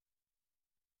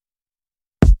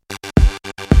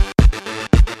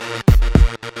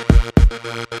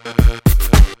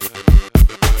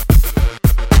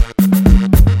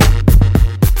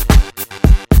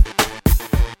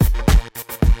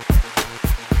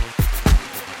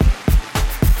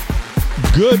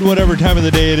Good, whatever time of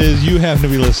the day it is you happen to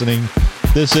be listening.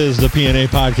 This is the PNA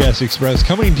Podcast Express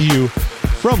coming to you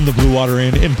from the Blue Water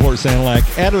Inn in Port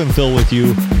Sanilac. Adam and Phil with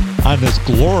you on this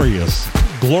glorious,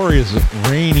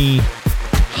 rainy,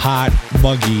 hot,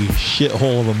 muggy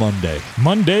shithole of a Monday.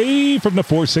 Monday from the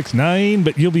 469,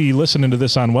 but you'll be listening to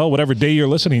this on, well, whatever day you're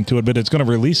listening to it, but it's going to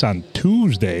release on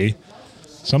Tuesday.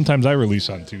 Sometimes I release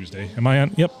on Tuesday. Am I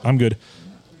on? Yep, I'm good.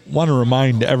 Want to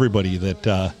remind everybody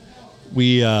that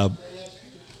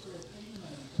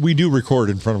we do record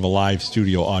in front of a live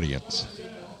studio audience,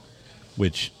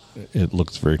 which it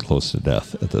looks very close to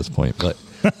death at this point.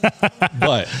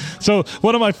 But So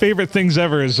one of my favorite things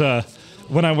ever is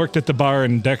when I worked at the bar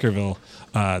in Deckerville,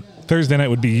 Thursday night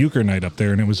would be euchre night up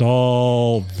there, and it was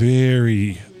all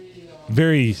very,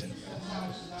 very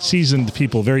seasoned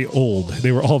people, very old.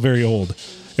 They were all very old.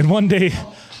 And one day,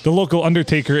 the local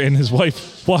undertaker and his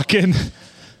wife walk in,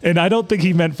 and I don't think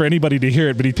he meant for anybody to hear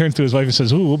it, but he turns to his wife and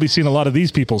says, "Ooh, we'll be seeing a lot of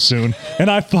these people soon." And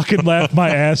I fucking laughed my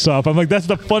ass off. I'm like, that's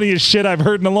the funniest shit I've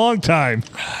heard in a long time.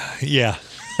 yeah.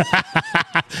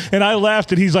 And I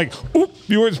laughed, and he's like, "Oop,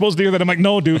 you weren't supposed to hear that." I'm like,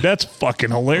 "No, dude, that's fucking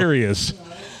hilarious."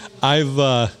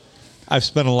 I've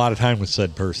spent a lot of time with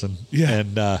said person. Yeah.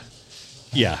 And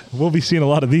yeah, We'll be seeing a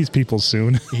lot of these people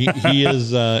soon. he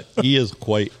is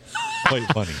quite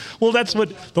funny. Well, that's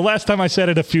what the last time I sat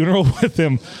at a funeral with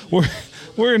him,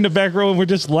 we're in the back row and we're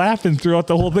just laughing throughout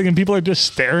the whole thing, and people are just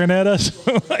staring at us.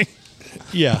 Like,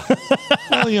 Yeah.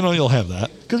 Well, you'll have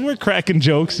that. because we're cracking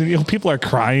jokes, and people are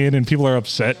crying and people are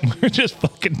upset, and we're just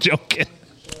fucking joking.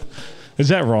 Is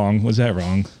that wrong? Was that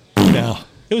wrong? No.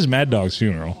 It was Mad Dog's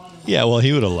funeral. Yeah, well,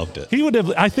 he would have loved it. He would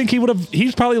have. I think he would have.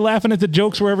 He's probably laughing at the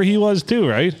jokes wherever he was too,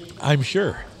 right? I'm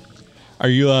sure. Are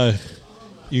you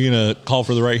gonna call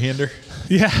for the right-hander?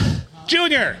 Yeah,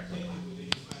 Junior.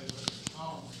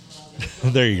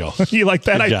 There you go. You like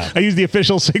that? Good job. I use the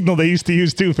official signal they used to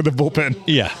use too for the bullpen.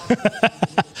 Yeah.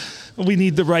 We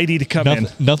need the righty to come in.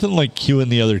 Nothing like cueing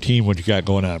the other team what you got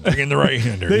going on. Bring in the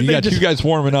right-hander. You got two guys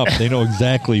warming up. They know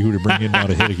exactly who to bring in now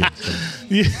to hit against them.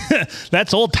 Yeah,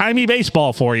 that's old-timey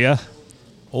baseball for you.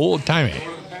 Old-timey.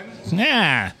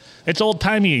 Yeah, it's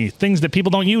old-timey things that people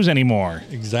don't use anymore,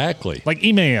 Exactly. like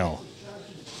email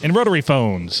and rotary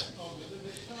phones.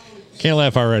 Can't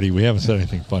laugh already. We haven't said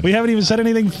anything funny. We haven't even said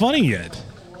anything funny yet.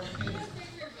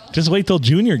 Just wait till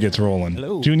Junior gets rolling.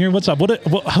 Hello. Junior, what's up?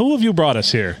 Who have you brought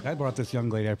us here? I brought this young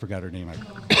lady. I forgot her name.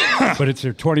 But it's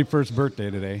her 21st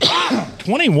birthday today.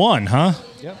 21, huh?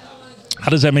 Yep. How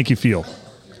does that make you feel?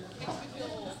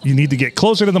 You need to get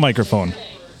closer to the microphone.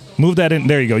 Move that in.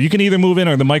 There you go. You can either move in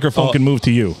or the microphone can move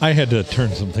to you. I had to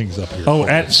turn some things up here. Oh,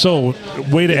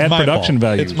 way to add my production fault.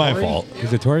 value. It's my fault.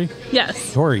 Is it Tori?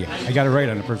 Yes. Tori. I got it right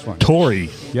on the first one. Tori.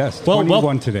 Yes.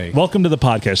 21 today. Welcome to the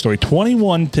podcast story.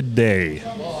 21 today.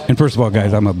 And first of all,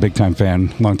 guys, I'm a big-time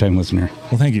fan, long-time listener.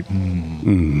 Well, thank you.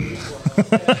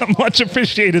 Much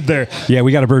appreciated there. Yeah,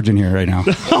 we got a virgin here right now.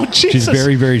 Oh, Jesus. She's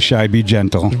very, very shy. Be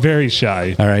gentle. Very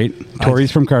shy. All right.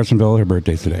 Tori's from Carsonville. Her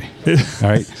birthday's today. All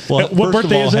right. Well, What first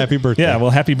birthday of all, is it? happy birthday. Yeah, well,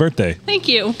 happy birthday. Thank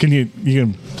you. Can you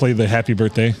can play the happy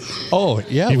birthday? Oh,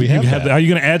 yeah, we You have that. Are you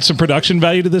going to add some production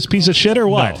value to this piece of shit or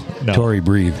what? No. Tori,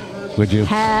 breathe. Would you?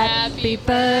 Happy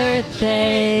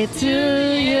birthday to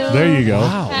you. There you go.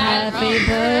 Happy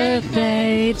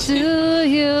birthday to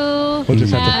you. We'll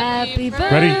just have to- Happy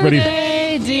birthday,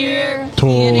 Ready? dear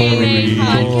Tori.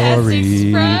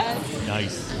 Tori.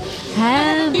 Nice.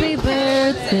 Happy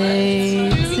birthday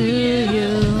to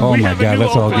you. Oh, We my have a God. new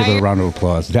Let's all give her a umpire. round of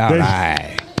applause. All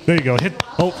right. There you go.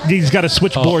 He's got a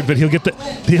switchboard, but he'll get there.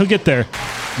 There He'll we get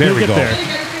go.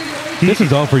 there. This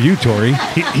is all for you, Tori.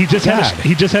 He just God.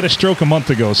 had a stroke a month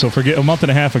ago, so a month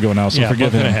and a half ago now. So Yeah,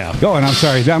 forgive month him. and a half. Go, and I'm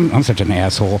sorry. I'm such an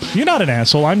asshole. You're not an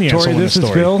asshole. I'm the asshole Tori, in the this is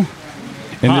story. Phil, and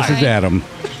this Hi. is Adam.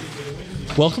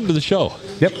 Welcome to the show.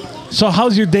 Yep. So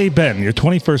how's your day been? Your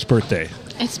 21st birthday?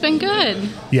 It's been good.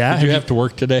 Yeah. Did you have to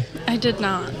work today? I did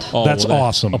not. Oh, That's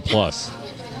awesome. A plus.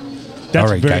 That's All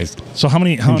right, guys. So how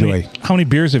many Enjoy.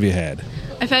 beers have you had?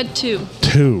 I've had 2.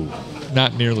 2.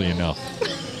 Not nearly enough.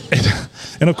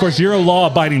 And of course, you're a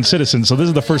law-abiding citizen, so this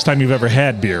is the first time you've ever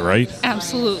had beer, right?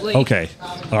 Absolutely. Okay.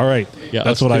 All right. Yeah,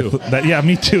 that's us what too. yeah,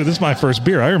 me too. This is my first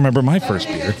beer. I remember my first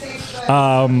beer.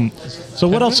 So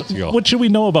what else? minutes ago. What should we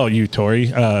know about you, Tori?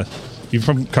 You're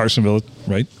from Carsonville,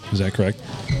 right? Is that correct?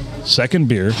 Second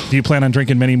beer. Do you plan on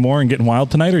drinking many more and getting wild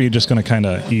tonight, or are you just going to kind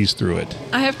of ease through it?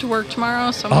 I have to work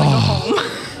tomorrow, so I'm going to go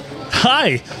home.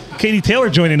 Hi, Katie Taylor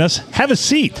joining us. Have a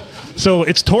seat. So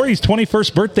it's Tori's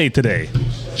 21st birthday today.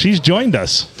 She's joined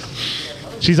us.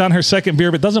 She's on her second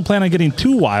beer, but doesn't plan on getting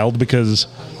too wild because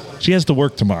she has to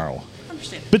work tomorrow.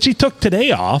 But she took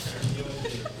today off.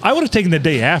 I would have taken the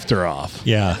day after off.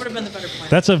 Yeah. Would have been the better plan.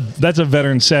 That's a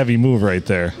veteran savvy move right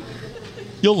there.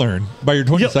 You'll learn. By your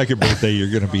 22nd birthday, you're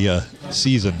going to be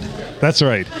seasoned That's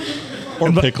right.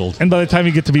 or pickled. And by the time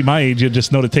you get to be my age, you'll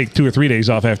just know to take 2 or 3 days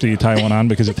off after you tie one on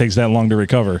because it takes that long to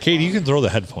recover. Katie, you can throw the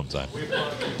headphones on.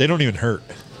 They don't even hurt.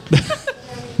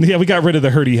 Yeah, we got rid of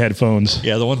the Hurdy headphones.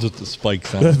 Yeah, the ones with the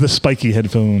spikes on. The spiky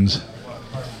headphones.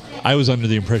 I was under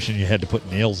the impression you had to put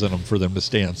nails in them for them to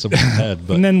stay on someone's head,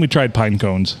 but And then we tried pine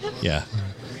cones. yeah.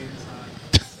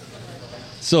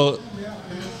 So,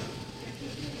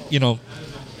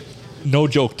 no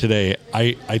joke today.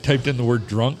 I typed in the word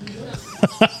drunk,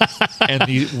 and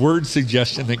the word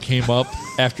suggestion that came up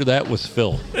after that was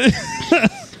Phil.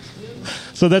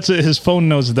 So that's it. His phone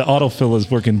knows the autofill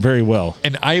is working very well.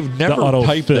 And I've never auto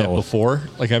typed that fill. before.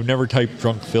 Like, I've never typed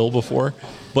drunk Phil before,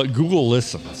 but Google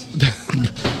listens.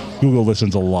 Google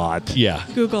listens a lot. Yeah.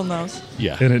 Google knows.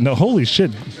 Yeah. And holy shit.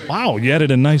 Wow, you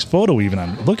added a nice photo even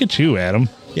on. Look at you, Adam.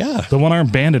 Yeah. The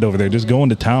one-armed bandit over there just going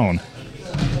to town.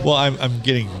 Well, I'm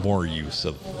getting more use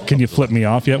of. Can you flip me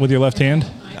off yet with your left hand?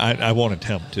 I won't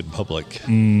attempt in public.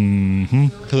 Mm-hmm.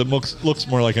 Because it looks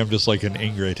more like I'm just like an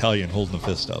angry Italian holding a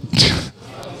fist up.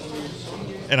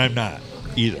 And I'm not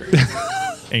either.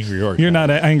 Angry or You're not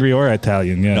angry or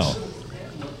Italian, yes. No.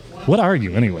 What are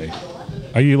you anyway?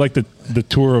 Are you like the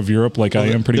tour of Europe like I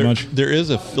am pretty much? There is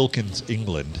a Filkins,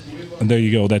 England. And there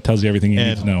you go. That tells you everything you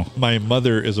need to know. And my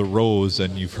mother is a Rose,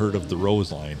 and you've heard of the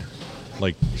Rose line.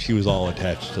 Like, she was all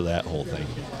attached to that whole thing.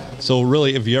 So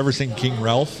really, if you ever sing King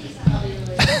Ralph,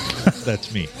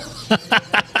 that's me.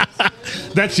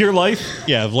 That's your life?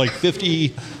 Yeah, if like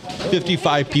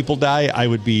 55 people die, I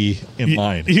would be in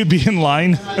line. You'd be in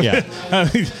line? Yeah.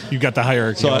 You've got the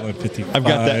hierarchy. So on 55, I've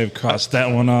got that. Cross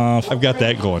that one off. I've got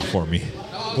that going for me.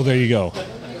 Well, there you go.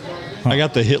 I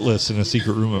got the hit list in a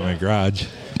secret room at my garage.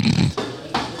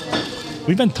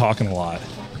 We've been talking a lot.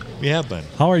 We have been.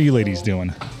 How are you ladies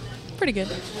doing? Pretty good.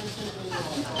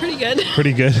 Pretty good.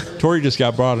 Pretty good. Tori just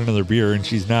got brought another beer, and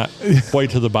she's not quite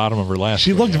to the bottom of her last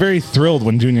She one looked yet. very thrilled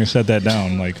when Junior set that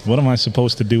down. Like, what am I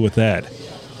supposed to do with that?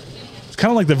 It's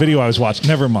kind of like the video I was watching.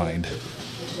 Never mind.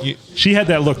 She had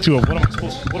that look too of what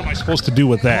am I supposed to do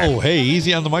with that? Oh, hey,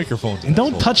 easy on the microphone. And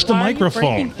don't touch the Why are you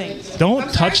microphone. breaking things?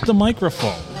 Don't touch the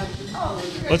microphone.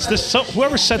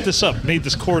 Whoever set this up made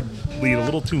this cord lead a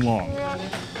little too long.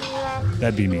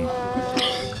 That'd be me.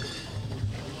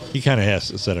 He kind of has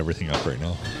to set everything up right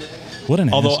now. What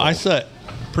an Although asshole. I set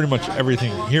pretty much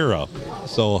everything here up,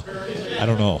 so I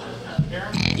don't know.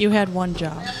 You had one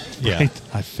job. Yeah.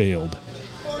 I failed.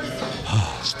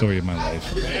 Story of my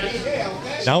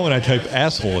life. Now when I type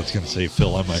asshole, it's going to say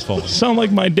Phil on my phone. Sound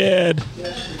like my dad.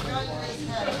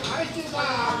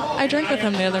 I drank with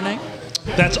him the other night.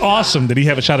 That's awesome. Did he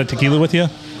have a shot of tequila with you?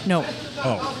 No.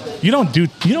 Oh, you don't do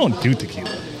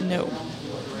tequila. No.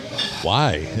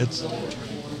 Why? It's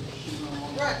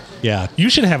yeah. You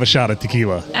should have a shot of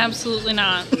tequila. Absolutely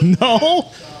not.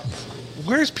 No.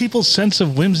 Where's people's sense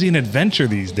of whimsy and adventure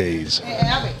these days?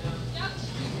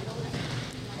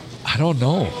 I don't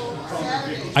know.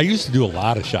 I used to do a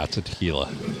lot of shots of tequila.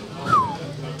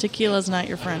 Tequila's not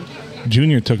your friend.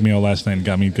 Junior took me out last night and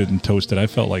got me good and toasted. I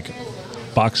felt like a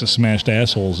box of smashed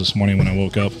assholes this morning when I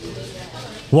woke up.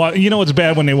 Well, you know it's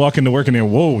bad when they walk into work and they're,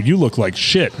 whoa, you look like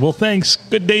shit. Well, thanks.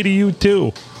 Good day to you,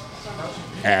 too.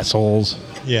 Assholes.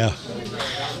 Yeah.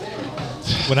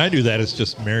 When I do that, it's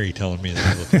just Mary telling me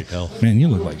that I look like hell. Man, you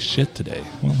look like shit today.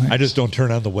 Well, I just don't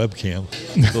turn on the webcam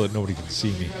so that nobody can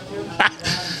see me.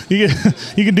 You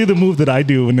can do the move that I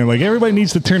do when they're like, everybody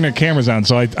needs to turn their cameras on.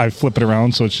 So I flip it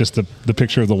around so it's just the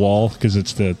picture of the wall because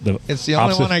it's the It's the only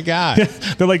opposite. one I got.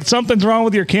 They're like, something's wrong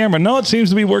with your camera. No, it seems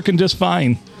to be working just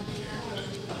fine.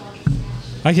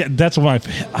 That's why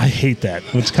I hate that.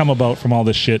 What's come about from all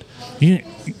this shit. You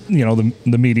know,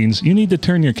 the meetings. You need to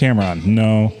turn your camera on.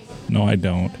 No, I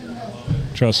don't.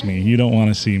 Trust me, you don't want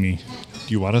to see me.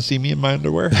 Do you want to see me in my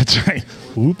underwear? That's right.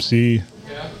 Oopsie.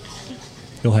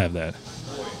 You'll have that.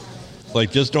 Like,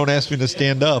 just don't ask me to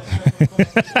stand up.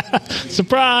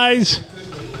 Surprise!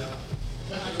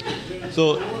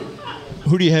 So,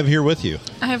 who do you have here with you?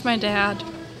 I have my dad.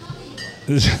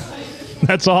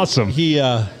 That's awesome. He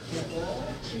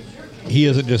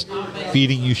isn't just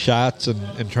feeding you shots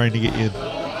and trying to get you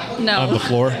No. on the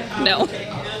floor? No.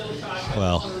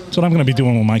 Well, That's what I'm going to be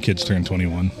doing when my kids turn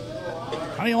 21.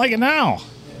 How do you like it now?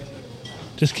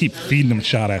 Just keep feeding them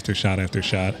shot after shot after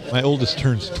shot. my oldest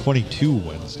turns 22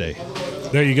 Wednesday.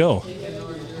 There you go.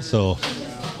 So,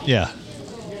 yeah.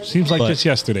 Seems like But- just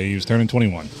yesterday he was turning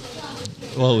 21.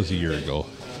 Well, it was a year ago.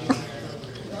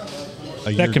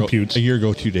 That computes. A year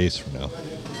ago, 2 days from now.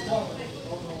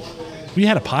 We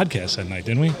had a podcast that night,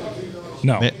 didn't we?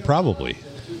 No. Probably.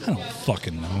 I don't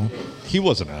fucking know. He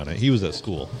wasn't on it. He was at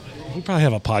school. We probably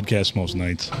have a podcast most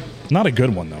nights. Not a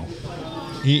good one, though.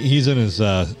 He's in his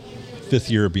 5th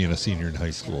year of being a senior in high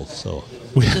school. So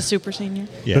The super senior.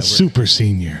 yeah, The super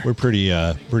senior. we're pretty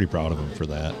proud of him for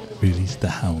that. Release the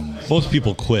hounds. Most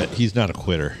people quit. He's not a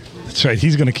quitter. That's right.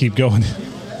 He's going to keep going.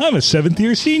 I'm a 7th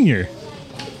year senior.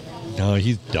 No,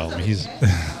 he's dumb. He's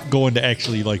going to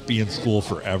actually like be in school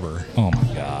forever. Oh,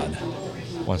 my God.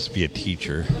 Wants to be a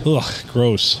teacher. Ugh,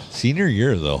 gross. Senior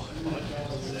year though,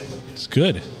 It's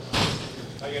good.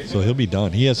 so he'll be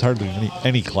done. He has hardly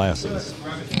any classes,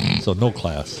 so no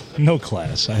class. No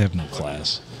class. I have no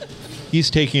class. He's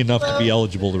taking enough to be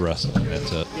eligible the rest of them.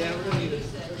 That's it.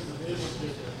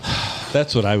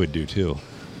 That's what I would do too.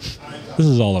 This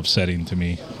is all upsetting to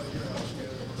me.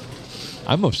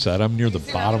 I'm upset. I'm near the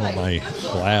bottom of my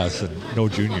class and no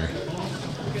junior.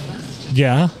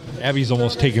 Yeah, Abby's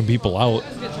almost taking people out.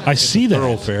 I see that.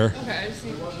 Thoroughfare.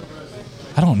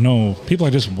 I don't know. People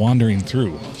are just wandering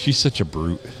through. She's such a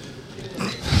brute.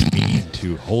 Mean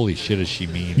too. Holy shit, is she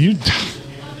mean? You.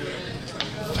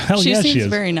 Hell She yeah, seems she is.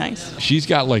 very nice. She's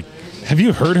got like, Have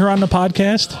you heard her on the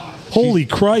podcast? Holy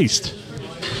Christ.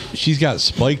 she's got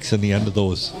spikes in the end of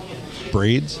those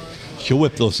braids. She'll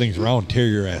whip those things around, tear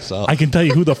your ass up. I can tell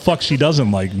you who the fuck she doesn't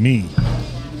like, me.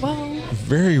 Well,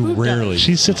 Very rarely.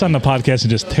 She sits on the podcast and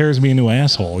just tears me into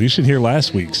asshole. You should hear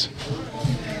last week's.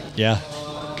 Yeah.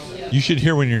 You should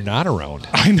hear when you're not around.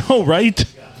 I know, right?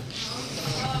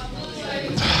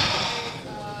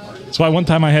 That's why one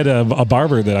time I had a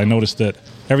barber that I noticed that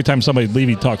every time somebody would leave,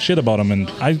 he'd talk shit about him. And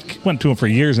I went to him for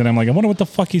years, and I'm like, I wonder what the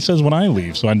fuck he says when I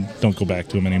leave. So I don't go back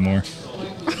to him anymore.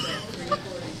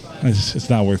 It's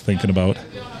not worth thinking about.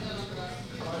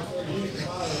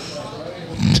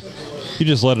 You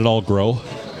just let it all grow.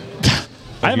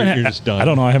 I haven't you're just done. I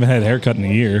don't know. I haven't had a haircut in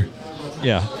a year.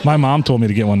 Yeah. My mom told me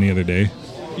to get one the other day.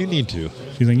 You need to.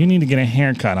 She's like, you need to get a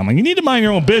haircut. I'm like, you need to mind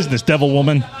your own business, devil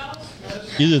woman.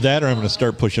 Either that or I'm going to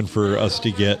start pushing for us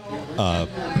to get,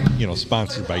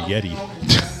 sponsored by Yeti.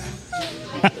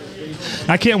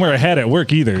 I can't wear a hat at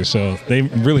work either, so they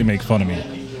really make fun of me.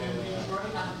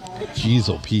 Jeez,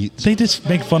 oh Pete. They just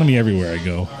make fun of me everywhere I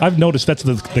go. I've noticed that's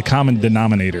the common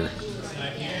denominator.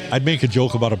 I'd make a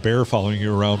joke about a bear following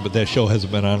you around, but that show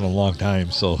hasn't been on in a long time,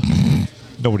 so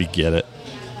nobody get it.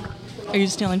 are you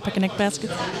stealing picnic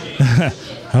baskets?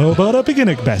 How about a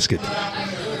picnic basket?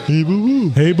 Hey, boo-boo.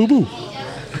 Hey, boo-boo.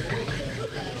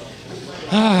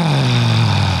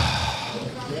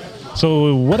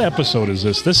 So what episode is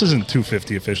this? This isn't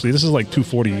 250 officially. This is like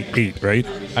 248, right?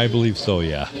 I believe so,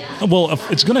 yeah. Well,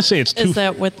 it's going to say it's Is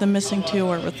that with the missing two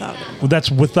or without it? That's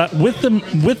with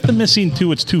the missing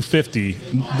two. It's 250.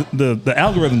 The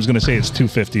algorithm's going to say it's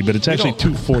 250, but it's actually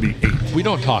don't- 248. We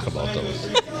don't talk about those.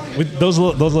 With those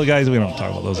little guys, we don't talk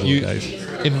about those little guys.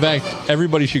 In fact,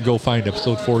 everybody should go find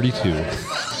episode 42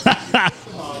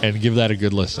 and give that a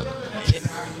good listen.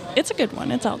 It's a good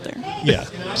one. It's out there. Yeah.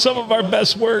 Some of our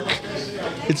best work.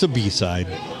 It's a B-side,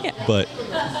 Yeah. but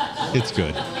it's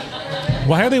good.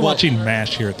 Why are they watching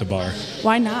MASH here at the bar?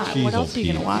 Why not? Jeez, What else are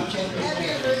you Pete. going to watch?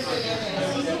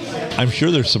 I'm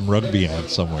sure there's some rugby on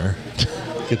somewhere.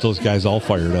 Get those guys all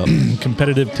fired up.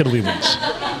 Competitive tiddlywinks.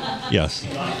 Yes.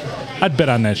 I'd bet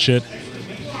on that shit.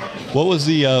 What was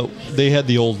they had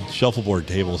the old shuffleboard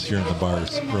tables here in the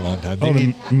bars for a long time. They Oh,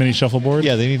 need, the mini shuffleboard?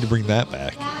 yeah, they need to bring that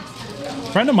back.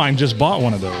 A friend of mine just bought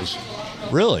one of those.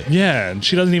 Really? Yeah, and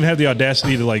she doesn't even have the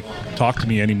audacity to like talk to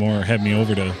me anymore or have me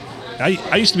over to.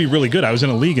 I used to be really good. I was in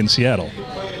a league in Seattle.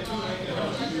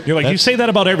 You're like, you That's- say that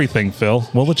about everything, Phil.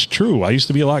 Well, it's true. I used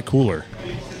to be a lot cooler.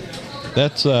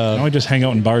 That's Now I just hang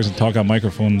out in bars and talk on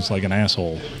microphones like an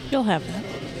asshole. You'll have that.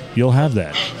 You'll have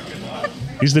that.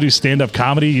 Used to do stand-up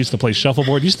comedy. Used to play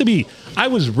shuffleboard. I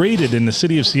was rated in the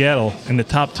city of Seattle in the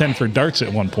top 10 for darts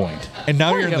at one point. and now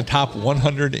There you're you in the go. top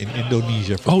 100 in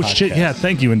Indonesia for Oh, shit. podcasts. Yeah,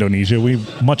 thank you, Indonesia. We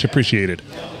much appreciated.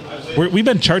 We've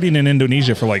been charting in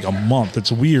Indonesia for like a month.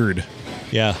 It's weird.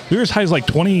 Yeah. We were as high as like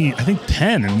 20, I think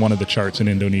 10 in one of the charts in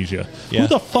Indonesia. Yeah. Who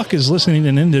the fuck is listening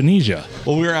in Indonesia?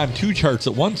 Well, we were on two charts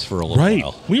at once for a little Right.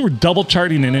 while. We were double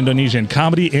charting in Indonesia in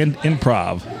comedy and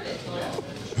improv.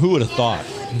 Who would have thought?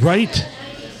 Right?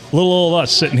 Little old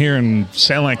us sitting here in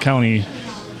Sand Lake County.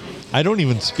 I don't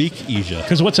even speak Asia.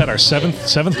 Because what's that, our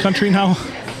seventh country now?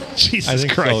 Jesus I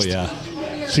think Christ. so,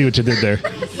 yeah. See what you did there.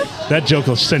 That joke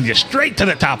will send you straight to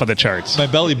the top of the charts. My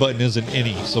belly button isn't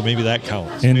any, so maybe that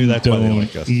counts. Maybe that's why they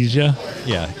like us. Indonesia.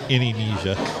 Yeah,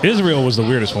 Indonesia. Israel was the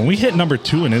weirdest one. We hit number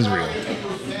 2 in Israel.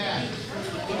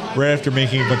 Right after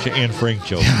making a bunch of Anne Frank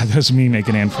jokes. God, that's me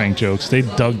making Anne Frank jokes. They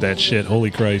dug that shit. Holy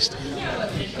Christ.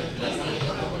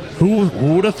 Who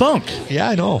would have thunk? Yeah,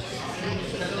 I know.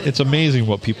 It's amazing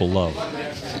what people love.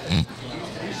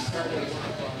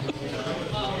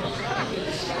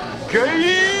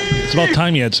 It's about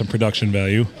time you had some production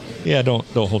value. Yeah, don't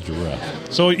hold your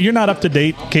breath. So you're not up to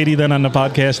date, Katie, then on the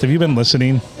podcast? Have you been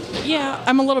listening? Yeah,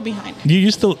 I'm a little behind. You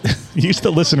used to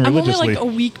listen I'm only religiously. like a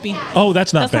week behind. Oh,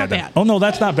 that's not That's bad. not then. bad. Oh no,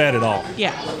 that's not bad at all.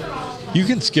 Yeah. You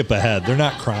can skip ahead. They're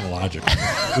not chronological.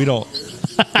 We don't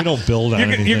build on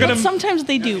anything. you're gonna- But sometimes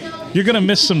they do. You're gonna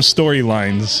miss some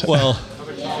storylines. Well,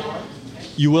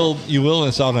 you will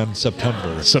miss out on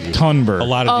September. September. A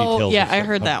lot of Oh, details. yeah, of I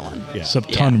heard September. that one. Yeah.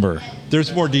 September.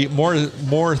 There's more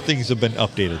things have been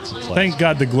updated since last. Thank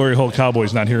God the Glory Hole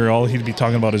Cowboy's not here. All he'd be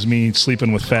talking about is me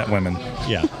sleeping with fat women.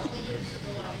 Yeah.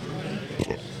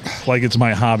 Like it's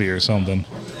my hobby or something.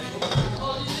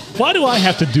 Why do I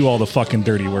have to do all the fucking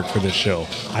dirty work for this show?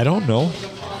 I don't know.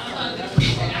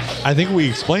 I think we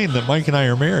explained that Mike and I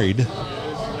are married.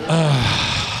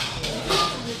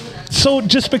 So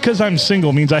just because I'm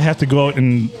single means I have to go out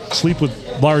and sleep with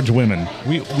large women.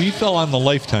 We fell on the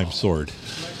Lifetime sword.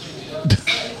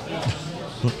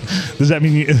 Does that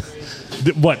mean you,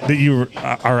 that you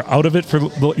are out of it for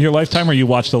your lifetime, or you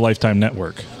watch the Lifetime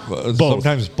Network? Both.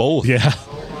 Sometimes both. Yeah.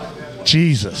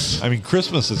 Jesus. I mean,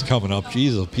 Christmas is coming up.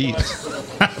 Jesus, Pete.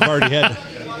 I've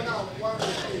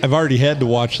already had to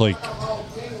watch like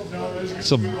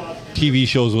some TV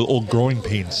shows with old growing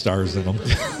pain stars in them.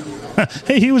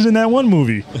 Hey, he was in that one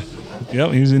movie.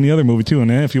 Yep, he was in the other movie too. And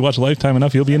if you watch Lifetime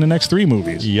enough, he'll be in the next 3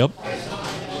 movies. Yep.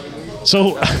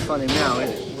 So Funny now,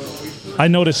 isn't it? I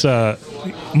notice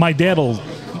my dad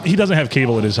he doesn't have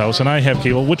cable at his house, and I have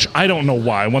cable, which I don't know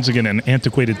why. Once again, an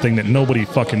antiquated thing that nobody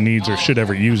fucking needs or should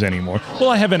ever use anymore. Well,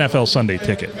 I have NFL Sunday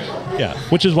Ticket, Yeah.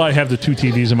 which is why I have the 2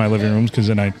 TVs in my living rooms, because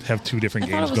then I have 2 different I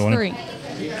thought games it was going.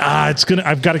 3.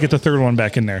 I've got to get the 3rd one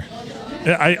back in there.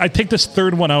 I take this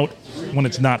 3rd one out when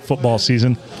it's not football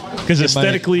season, because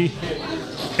aesthetically,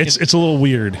 it's a little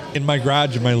weird. In my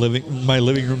garage, in my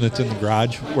living room that's in the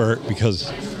garage, because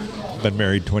I've been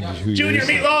married 22 Junior years.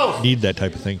 Meatloaf! Need that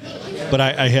type of thing. But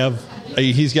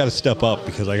he's got to step up,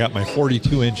 because I got my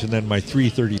 42-inch and then my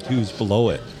 332s below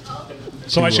it.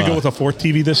 So I should go with a 4th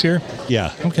TV this year?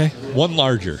 Yeah. Okay. One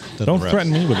larger than Don't the rest.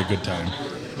 threaten me with a good time.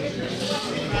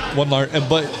 One large,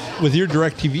 but with your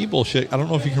DirecTV bullshit, I don't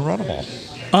know if you can run them all.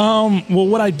 Well,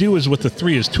 what I do is with the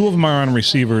 3 is 2 of them are on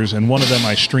receivers, and one of them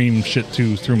I stream shit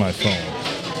to through my phone.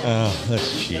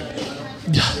 That's cheap.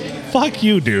 Fuck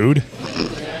you, dude.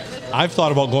 I've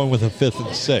thought about going with a 5th and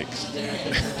 6th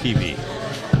TV.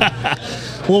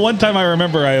 Well, one time I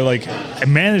remember I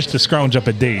managed to scrounge up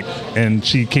a date, and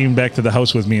she came back to the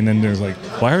house with me, and then there's like,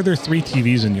 why are there 3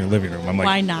 TVs in your living room? I'm like,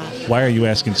 Why not? Why are you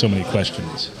asking so many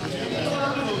questions?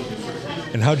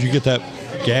 And how'd you get that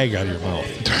gag out of your mouth?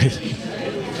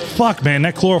 Fuck, man,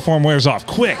 that chloroform wears off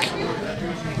quick.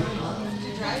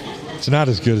 It's not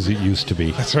as good as it used to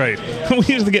be. That's right. We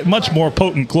used to get much more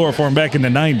potent chloroform back in the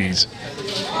 90s.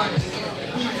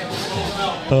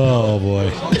 Oh,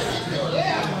 boy.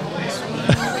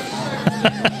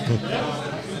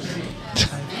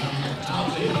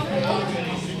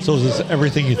 So is this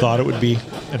everything you thought it would be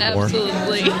and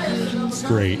Absolutely. more?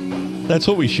 Great. That's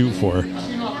what we shoot for.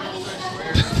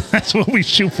 That's what we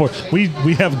shoot for. We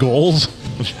have goals.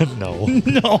 No.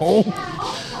 No.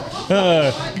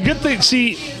 Good thing.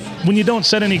 See, when you don't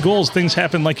set any goals, things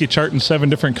happen like you chart in 7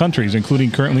 different countries, including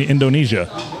currently Indonesia.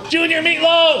 Junior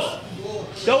Meatloaf!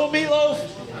 Double Meatloaf!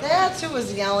 That's who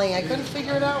was yelling. I couldn't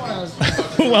figure it out when I was.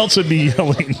 Who else would be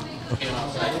yelling?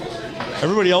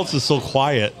 Everybody else is so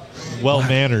quiet,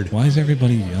 well-mannered. Why is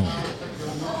everybody yelling?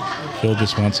 Phil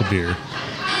just wants a beer.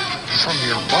 From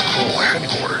your butthole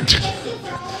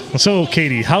headboard. So,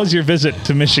 Katie, how's your visit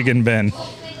to Michigan been?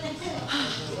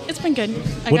 It's been good.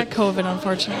 I What- got COVID,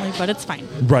 unfortunately, but it's fine.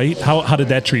 Right? How did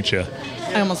that treat you?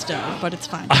 I almost died, but it's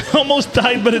fine. I almost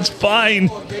died, but it's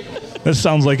fine. That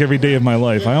sounds like every day of my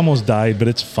life. I almost died, but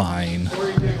it's fine.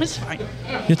 It's fine.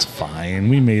 It's fine.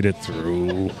 We made it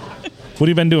through. What have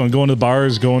you been doing? Going to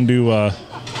bars? Going to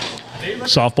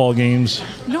softball games?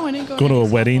 No, I didn't go. Going to a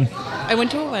wedding? I went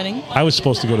to a wedding. I was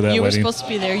supposed to go to that You were wedding. supposed to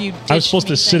be there. You. I was supposed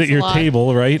to ditched me. sit at Thanks a your lot.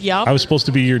 table, right? Yep. I was supposed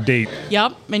to be your date.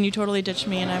 Yep, and you totally ditched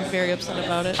me, and I'm very upset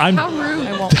about it. I'm- How rude!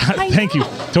 I won't. Thank you,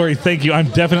 Tori. Thank you. I'm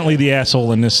definitely the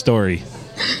asshole in this story.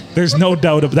 There's no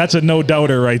doubt. That's a no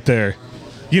doubter right there.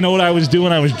 You know what I was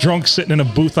doing? I was drunk, sitting in a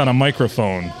booth on a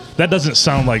microphone. That doesn't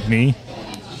sound like me.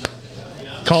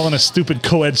 Calling a stupid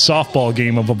co-ed softball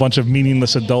game of a bunch of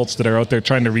meaningless adults that are out there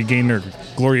trying to regain their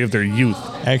glory of their youth.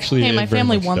 Actually, Hey, it my very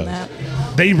family much won does. that.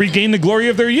 They regained the glory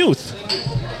of their youth,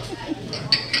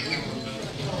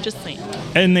 Just saying.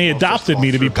 and they adopted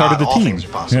me to be part of the all team. things are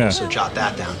possible, Yeah. so jot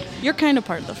that down. You're kind of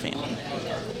part of the family.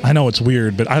 I know it's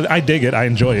weird, but I dig it. I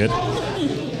enjoy it.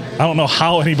 I don't know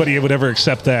how anybody would ever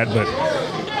accept that, but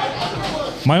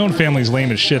my own family's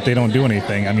lame as shit. They don't do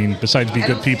anything. I mean, besides be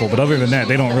good people. But other than that,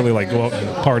 they don't really like go out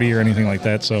and party or anything like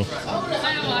that. So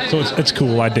it's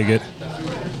cool. I dig it.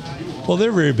 Well,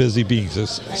 they're very busy being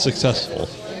successful.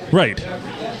 Right.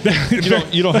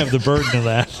 You don't have the burden of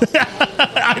that.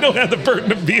 I don't have the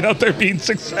burden of being out there being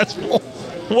successful.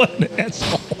 What an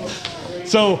asshole.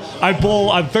 So I bowl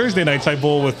on Thursday nights. I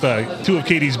bowl with two of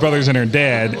Katie's brothers and her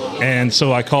dad, and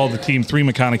so I called the team 3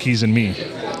 McConaughey's and me.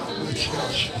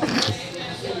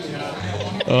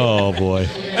 Oh boy!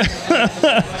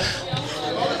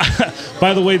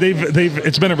 By the way,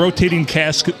 it's been a rotating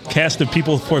cast of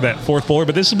people for that 4th bowler,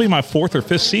 but this will be my 4th or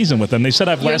 5th season with them. They said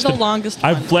You're the longest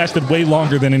I've one. lasted way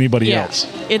longer than anybody else.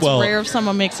 It's rare if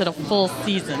someone makes it a full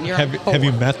season. Have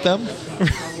you met them?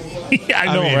 Yeah,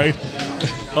 I know, right?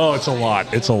 Oh, it's a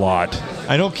lot. It's a lot.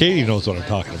 I know Katie knows what I'm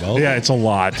talking about. Yeah, it's a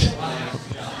lot.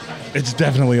 It's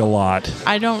definitely a lot.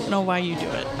 I don't know why you do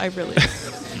it. I really don't.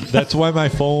 That's why my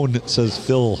phone says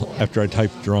Phil after I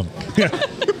type drunk.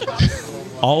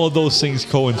 All of those things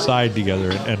coincide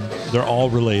together, and they're all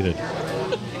related.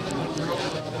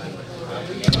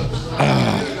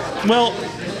 Well,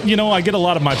 I get a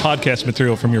lot of my podcast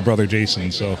material from your brother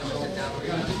Jason, so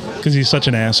because he's such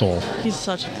an asshole. He's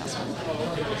such an asshole.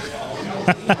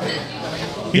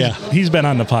 He's been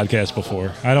on the podcast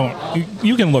before.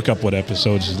 You can look up what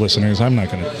episodes, listeners. I'm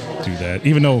not going to do that.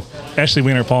 Even though Ashley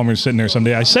Wiener Palmer's sitting there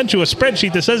someday, I sent you a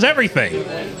spreadsheet that says everything.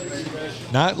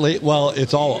 Not late. Well,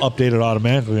 it's all updated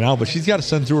automatically now, but she's got to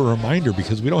send through a reminder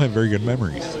because we don't have very good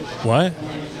memories. What?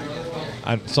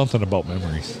 Something about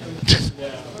memories.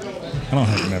 I don't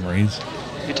have memories.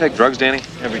 You take drugs, Danny?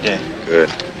 Every day. Good.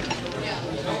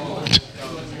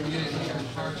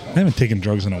 I haven't taken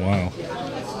drugs in a while.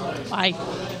 Why?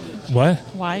 What?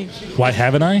 Why? Why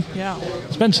haven't I? Yeah.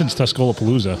 It's been since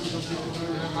Tuscola-Palooza.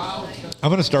 I'm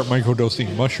going to start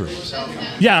microdosing mushrooms.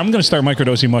 Yeah, I'm going to start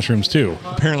microdosing mushrooms too.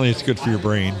 Apparently, it's good for your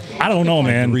brain. I don't know,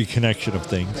 man. The reconnection of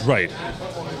things. Right.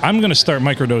 I'm going to start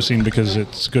microdosing because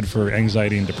it's good for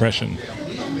anxiety and depression.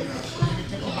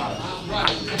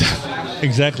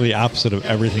 Exactly the opposite of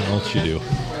everything else you do.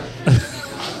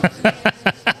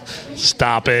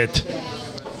 Stop it.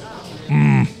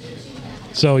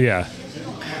 So, yeah.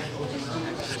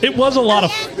 It was a lot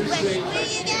of...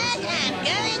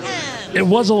 It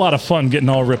was a lot of fun getting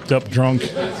all ripped up, drunk,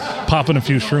 popping a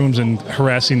few shrooms, and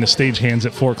harassing the stagehands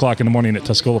at 4 o'clock in the morning at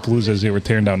Tuscola-Palooza as they were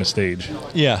tearing down the stage.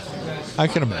 Yeah, I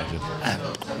can imagine.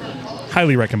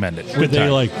 Highly recommend it. Good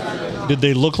time. Did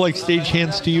they look like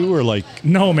stagehands to you, or like?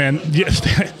 No, man. Yes,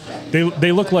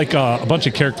 they look like a bunch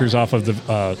of characters off of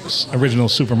the original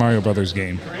Super Mario Brothers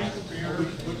game.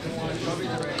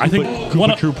 I think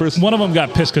one of them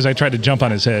got pissed because I tried to jump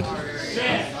on his head.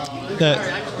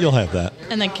 You'll have that.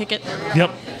 And then kick it.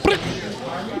 Yep.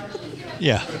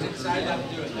 Yeah.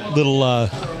 Little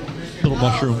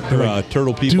mushroom or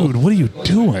turtle people. Dude, what are you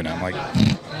doing? I'm like,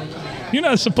 you're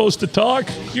not supposed to talk.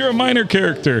 You're a minor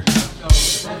character.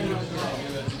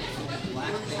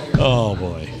 Oh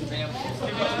boy.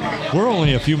 We're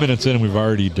only a few minutes in and we've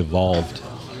already devolved.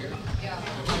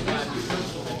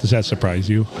 Does that surprise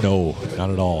you? No, not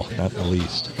at all. Not in the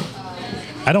least.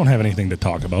 I don't have anything to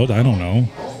talk about. I don't know.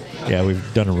 Yeah,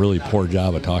 we've done a really poor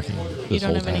job of talking this You don't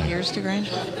whole have time. any gears to grind?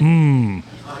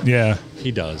 Yeah.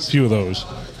 He does. A few of those.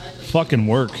 Fucking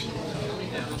work.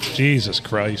 Jesus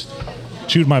Christ.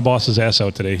 Chewed my boss's ass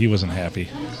out today. He wasn't happy.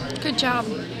 Good job.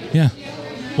 Yeah.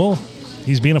 Well,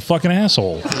 he's being a fucking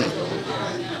asshole.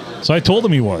 So I told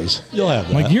him he was. You'll have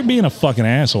that. I'm like, you're being a fucking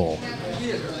asshole.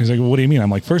 He's like, well, what do you mean? I'm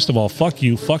like, first of all, fuck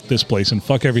you, fuck this place, and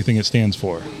fuck everything it stands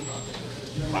for.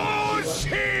 Oh,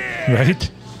 shit!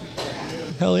 Right?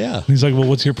 Hell yeah. He's like, well,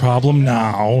 what's your problem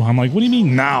now? I'm like, what do you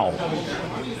mean now?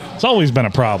 It's always been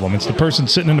a problem. It's the person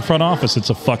sitting in the front office that's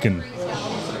a fucking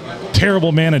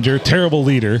terrible manager, terrible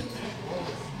leader.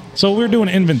 So we're doing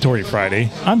inventory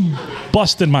Friday. I'm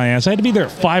busting my ass. I had to be there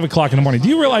at 5 o'clock in the morning. Do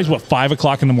you realize what 5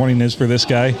 o'clock in the morning is for this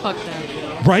guy? Fuck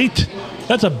that. Right?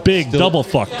 That's a big double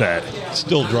fuck that.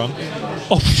 Still drunk?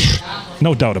 Oh,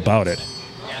 no doubt about it.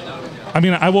 I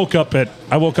mean, I woke up at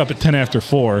 10 after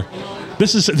 4.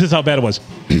 This is how bad it was.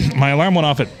 My alarm went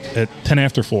off at 10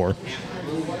 after 4.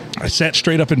 I sat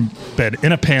straight up in bed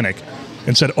in a panic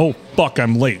and said, oh, fuck,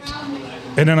 I'm late.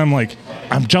 And then I'm like,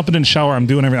 I'm jumping in the shower. I'm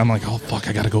doing everything. I'm like, oh, fuck,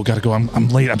 I gotta go. I'm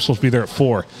late. I'm supposed to be there at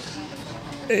 4.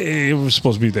 It was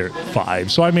supposed to be there at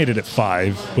 5. So I made it at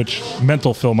 5, which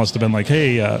mental Phil must have been like,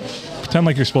 hey, pretend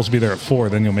like you're supposed to be there at 4,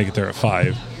 then you'll make it there at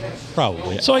 5.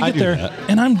 Probably. So I get do there, that.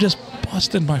 and I'm just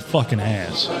busting my fucking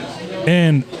ass.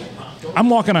 And I'm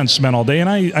walking on cement all day, and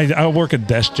I work a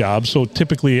desk job, so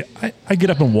typically I get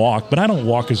up and walk, but I don't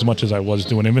walk as much as I was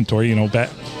doing inventory, you know,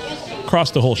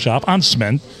 across the whole shop on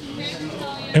cement.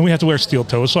 And we have to wear steel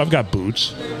toes, so I've got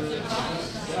boots.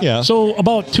 Yeah. So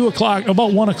about 2 o'clock,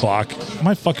 about 1 o'clock,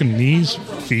 my fucking knees,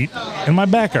 feet, and my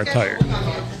back are tired.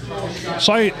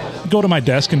 So I go to my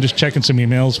desk and just checking some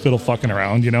emails, fiddle fucking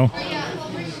around, you know.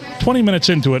 20 minutes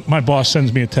into it, my boss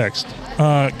sends me a text.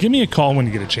 Give me a call when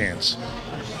you get a chance.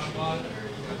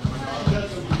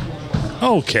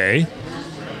 Okay.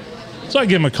 So I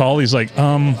give him a call. He's like,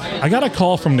 I got a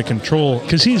call from the control,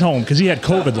 because he's home, because he had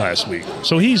COVID last week.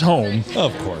 So he's home.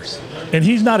 Of course. And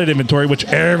he's not at inventory, which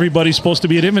everybody's supposed to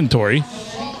be at inventory.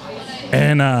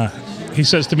 And he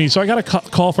says to me, so I got a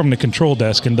call from the control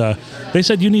desk, and they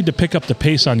said you need to pick up the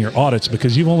pace on your audits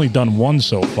because you've only done one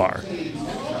so far.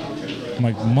 I'm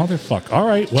like, motherfucker. All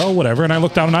right, well, whatever. And I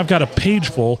look down, and I've got a page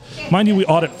full. Mind you, we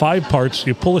audit 5 parts.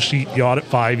 You pull a sheet, you audit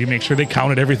 5. You make sure they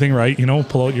counted everything right. You know,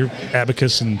 pull out your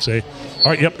abacus and say,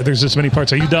 all right, yep, there's this many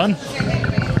parts. Are you done?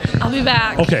 I'll be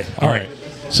back. Okay, all right.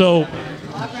 So...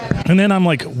 And then I'm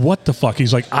like, what the fuck?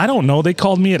 He's like, I don't know. They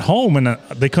called me at home, and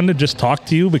they couldn't have just talked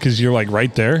to you because you're, like,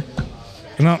 right there.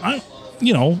 And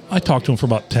I talked to him for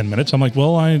about 10 minutes. I'm like,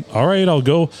 well, all right, I'll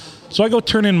go. So I go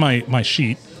turn in my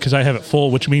sheet because I have it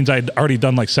full, which means I'd already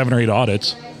done, like, 7 or 8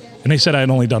 audits. And they said I'd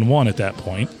only done 1 at that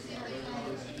point.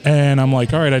 And I'm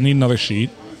like, all right, I need another sheet.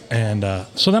 And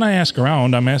so then I ask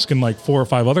around. I'm asking, like, 4 or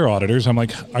 5 other auditors. I'm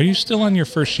like, are you still on your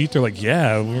first sheet? They're like,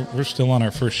 yeah, we're still on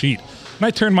our first sheet. And I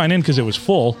turned mine in because it was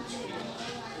full.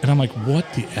 And I'm like, what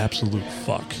the absolute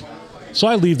fuck? So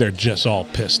I leave there just all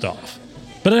pissed off.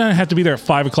 But then I have to be there at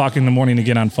 5 o'clock in the morning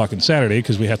again on fucking Saturday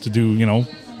because we have to do, you know,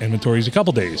 inventories a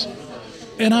couple days.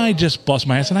 And I just bust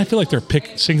my ass. And I feel like they're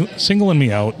singling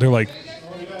me out. They're like,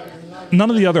 none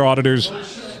of the other auditors,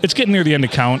 it's getting near the end of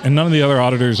count, and none of the other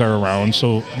auditors are around.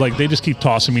 So, like, they just keep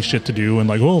tossing me shit to do. And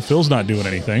like, oh, Phil's not doing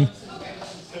anything.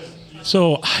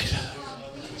 So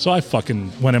I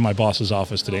fucking went in my boss's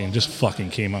office today and just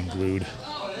fucking came unglued.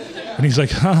 And he's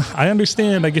like, I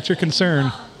understand. I get your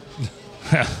concern.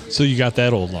 So you got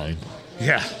that old line.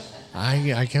 Yeah.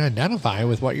 I can identify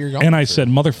with what you're going And I said,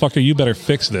 motherfucker, you better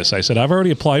fix this. I said, I've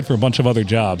already applied for a bunch of other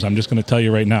jobs. I'm just going to tell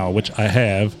you right now, which I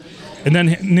have. And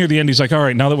then near the end, he's like, all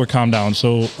right, now that we're calmed down,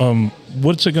 so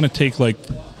what's it going to take? Like,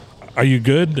 are you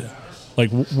good?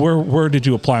 Like, where did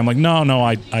you apply? I'm like, no,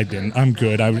 I didn't. I'm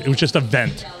good. It was just a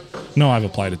vent. No, I've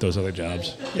applied at those other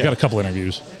jobs. I got a couple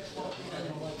interviews.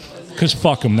 Because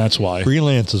fuck them, that's why.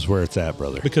 Freelance is where it's at,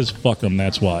 brother. Because fuck them,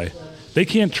 that's why. They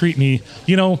can't treat me.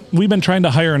 You know, we've been trying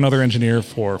to hire another engineer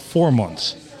for 4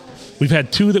 months. We've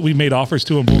had 2 that we made offers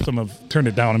to, and both of them have turned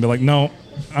it down and be like, no,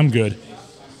 I'm good.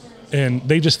 And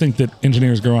they just think that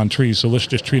engineers grow on trees, so let's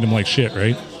just treat them like shit,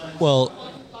 right? Well,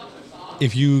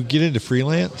 if you get into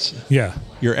freelance, yeah,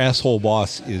 your asshole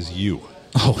boss is you.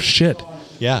 Oh, shit.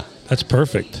 Yeah. That's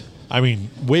perfect. I mean,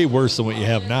 way worse than what you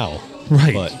have now.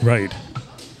 Right, right.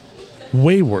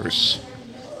 Way worse.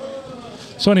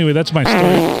 So anyway, that's my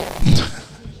story.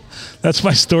 That's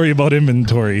my story about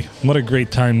inventory. What a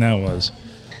great time that was.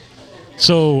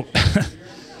 So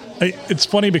it's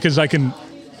funny because I can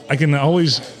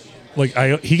always, like,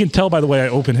 he can tell by the way I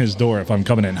open his door if I'm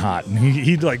coming in hot, and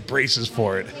he like braces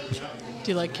for it.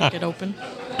 Do you like kick it open?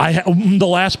 The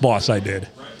last boss I did.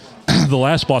 The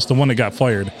last boss, the one that got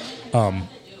fired.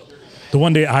 The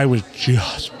one day I was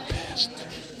just pissed.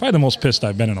 Probably the most pissed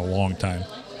I've been in a long time.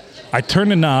 I turn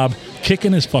the knob, kick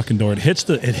in his fucking door. It hits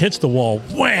the wall.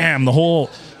 Wham!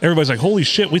 Everybody's like, holy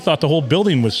shit, we thought the whole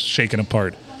building was shaking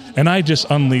apart. And I just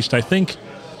unleashed, I think,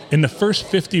 in the first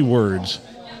 50 words,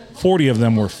 40 of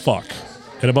them were fuck.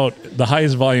 At about the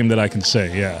highest volume that I can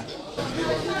say, yeah.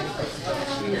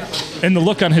 And the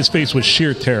look on his face was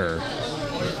sheer terror.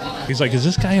 He's like, is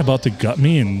this guy about to gut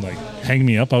me and like hang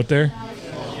me up out there?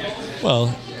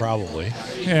 Well, probably.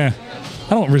 Yeah. I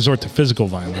don't resort to physical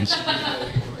violence.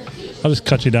 I'll just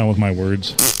cut you down with my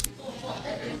words.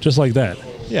 Just like that.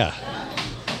 Yeah.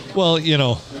 Well, you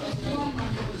know,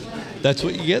 that's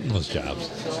what you get in those jobs.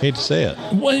 Hate to say it.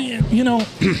 Well, you know,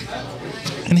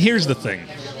 and here's the thing.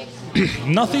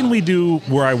 Nothing we do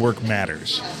where I work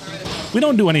matters. We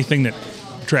don't do anything that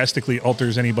drastically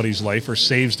alters anybody's life or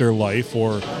saves their life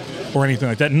or anything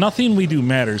like that. Nothing we do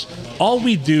matters. All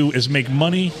we do is make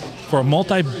money for a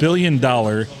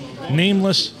multi-billion-dollar,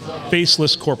 nameless,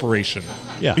 faceless corporation.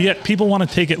 Yeah. But yet people want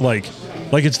to take it like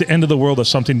it's the end of the world if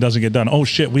something doesn't get done. Oh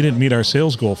shit, we didn't meet our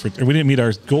sales goal we didn't meet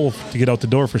our goal to get out the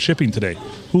door for shipping today.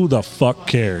 Who the fuck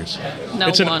cares?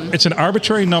 No one. It's an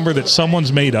arbitrary number that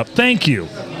someone's made up. Thank you.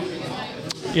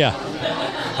 Yeah.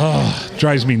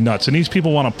 Drives me nuts. And these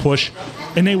people want to push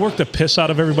and they work the piss out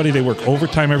of everybody. They work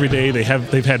overtime every day.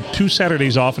 They've had 2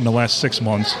 Saturdays off in the last 6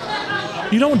 months.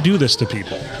 You don't do this to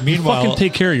people. Meanwhile, you fucking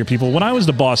take care of your people. When I was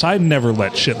the boss, I never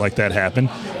let shit like that happen.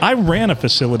 I ran a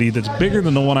facility that's bigger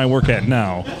than the one I work at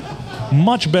now.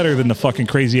 Much better than the fucking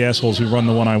crazy assholes who run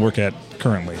the one I work at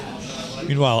currently.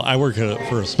 Meanwhile, I work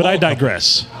for a small But I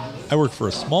digress. I work for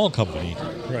a small company.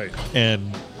 Right.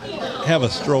 And have a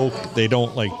stroke. They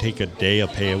don't like take a day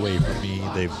of pay away from me.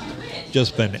 They've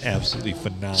just been absolutely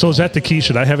phenomenal. So is that the key?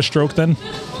 Should I have a stroke then?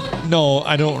 No,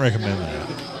 I don't recommend that.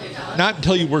 Not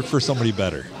until you work for somebody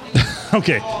better.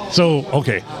 Okay.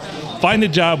 Find a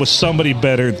job with somebody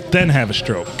better, then have a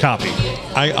stroke. Copy.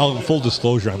 I'll full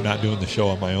disclosure, I'm not doing the show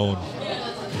on my own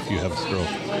if you have a stroke.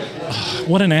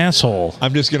 What an asshole.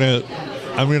 I'm gonna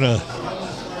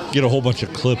get a whole bunch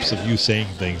of clips of you saying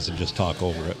things and just talk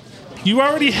over it. You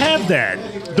already have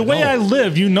that. The way I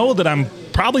live, you know that I'm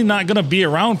probably not going to be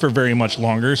around for very much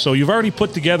longer, so you've already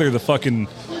put together the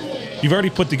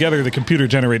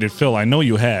computer-generated fill. I know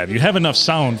you have. You have enough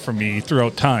sound from me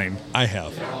throughout time. I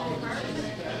have.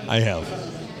 I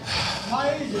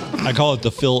call it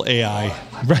the Phil AI.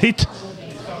 Right?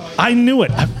 I knew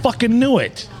it. I fucking knew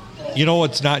it. You know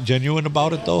what's not genuine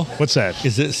about it, though? What's that?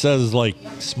 Is it says, like,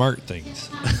 smart things.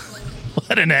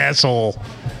 What an asshole.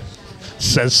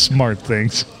 Says smart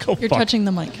things. You're touching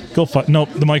the mic. Go fuck. No,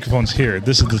 the microphone's here.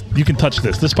 You can touch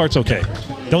this. This part's okay.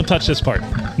 Don't touch this part.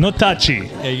 No touchy.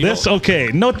 This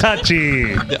okay. No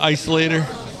touchy. The isolator.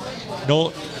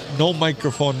 No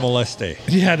microphone moleste.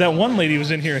 Yeah, that one lady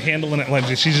was in here handling it like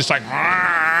she's just like,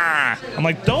 "Rah!" I'm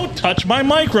like, don't touch my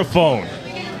microphone.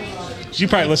 You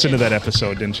probably listened to that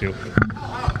episode, didn't you?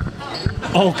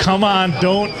 Oh, come on,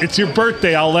 don't. It's your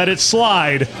birthday. I'll let it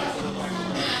slide.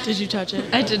 Did you touch it?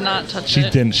 I did not touch She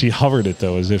it. didn't. She hovered it,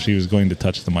 though, as if she was going to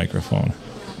touch the microphone.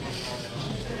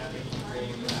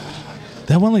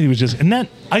 That one lady was just, and that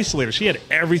isolator, she had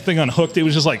everything unhooked. It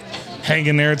was just like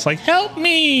hanging there. It's like, help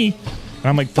me. And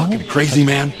I'm like, fucking crazy,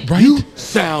 man. Right? You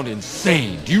sound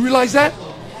insane. Do you realize that?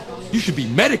 You should be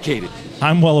medicated.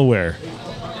 I'm well aware.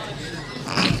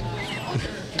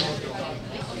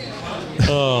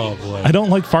 Oh, boy. I don't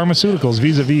like pharmaceuticals,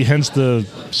 vis-a-vis, hence the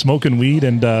smoking weed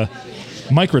and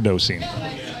microdosing.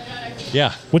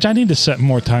 Yeah. Which I need to set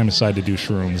more time aside to do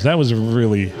shrooms. That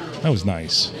was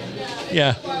nice.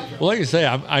 Yeah. Well, like I say,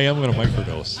 I am going to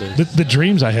microdose. The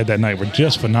dreams I had that night were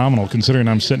just phenomenal, considering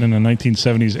I'm sitting in a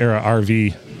 1970s era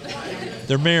RV.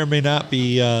 There may or may not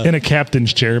be... in a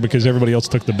captain's chair because everybody else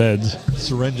took the beds.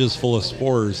 Syringes full of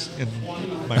spores in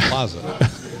my closet.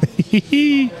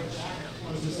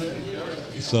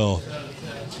 So,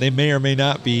 they may or may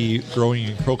not be growing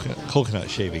in coconut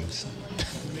shavings.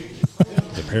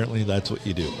 Apparently, that's what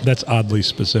you do. That's oddly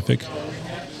specific.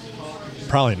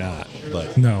 Probably not,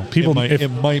 but no, people. It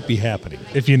might be happening.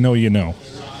 If you know, you know.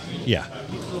 Yeah.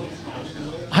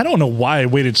 I don't know why I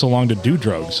waited so long to do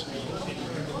drugs.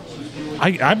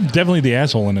 I'm definitely the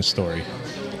asshole in this story.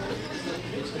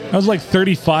 I was like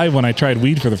 35 when I tried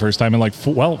weed for the first time, and like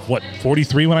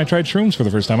 43 when I tried shrooms for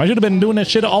the first time. I should have been doing that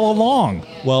shit all along.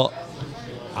 Well,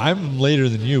 I'm later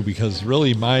than you because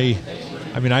really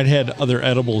I'd had other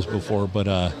edibles before, but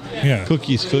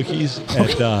cookies.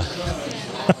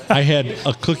 I had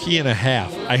a cookie and a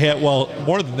half. I had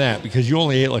more than that because you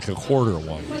only ate like a quarter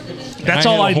one. That's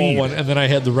all I need. One, and then I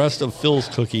had the rest of Phil's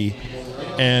cookie,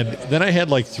 and then I had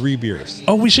like 3 beers.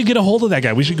 Oh, we should get a hold of that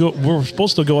guy. We should go. We're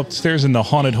supposed to go upstairs in the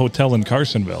haunted hotel in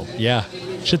Carsonville. Yeah.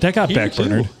 Shit, that got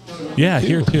backburnered. Yeah,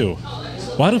 here too.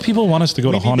 Why do people want us to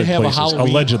go to haunted places?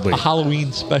 Allegedly, a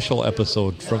Halloween special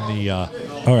episode from the.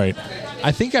 All right.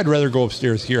 I think I'd rather go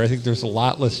upstairs here. I think there's a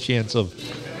lot less chance of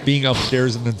being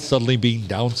upstairs and then suddenly being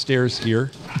downstairs here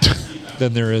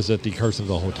than there is at the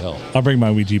Carsonville Hotel. I'll bring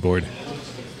my Ouija board.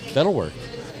 That'll work.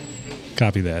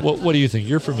 Copy that. What do you think?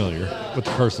 You're familiar with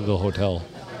the Carsonville Hotel.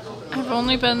 I've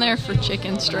only been there for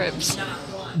chicken strips.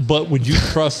 But would you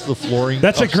trust the flooring?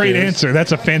 That's upstairs? a great answer.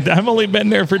 That's I've only been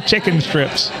there for chicken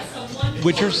strips.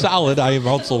 Which are solid. I have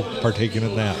also partaken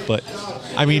in that. But,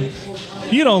 I mean...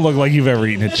 You don't look like you've ever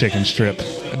eaten a chicken strip.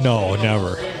 No,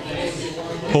 never.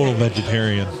 Total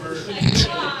vegetarian.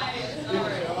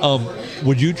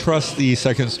 Would you trust the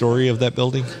second story of that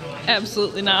building?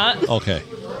 Absolutely not. Okay.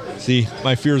 See,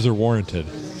 my fears are warranted.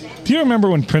 Do you remember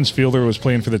when Prince Fielder was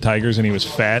playing for the Tigers and he was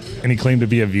fat and he claimed to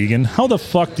be a vegan? How the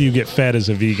fuck do you get fat as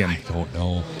a vegan? I don't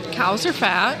know. Cows are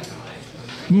fat.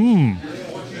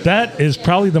 That is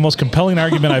probably the most compelling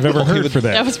argument I've ever heard for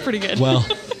that. That was pretty good. Well...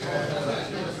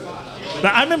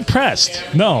 I'm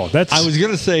impressed. No, that's... I was going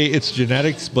to say it's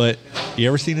genetics, but you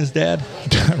ever seen his dad?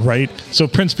 Right. So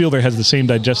Prince Fielder has the same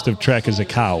digestive tract as a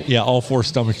cow. Yeah, all 4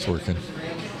 stomachs working.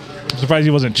 surprised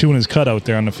he wasn't chewing his cut out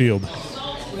there on the field.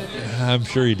 I'm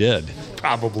sure he did.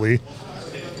 Probably.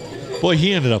 Boy,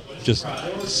 he ended up just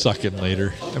sucking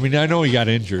later. I mean, I know he got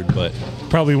injured, but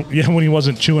Probably, yeah, when he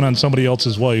wasn't chewing on somebody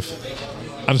else's wife.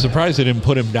 I'm surprised they didn't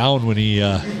put him down when he.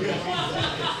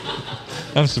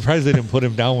 I'm surprised they didn't put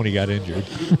him down when he got injured.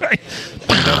 Right.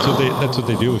 I mean, that's what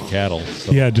they do with cattle.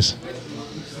 So. Yeah, just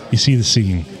you see the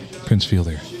scene, Prince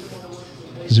Fielder.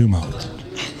 Zoom out.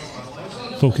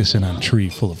 Focus in on tree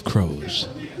full of crows.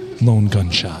 Lone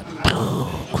gunshot.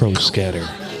 Crows scatter.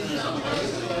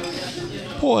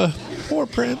 Poor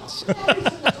Prince.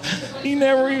 He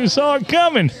never even saw it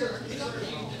coming.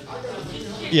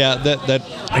 Yeah, that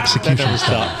Execution that never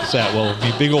style. sat well with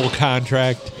me. Big old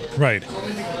contract Right.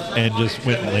 and just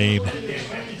went lame.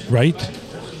 Right?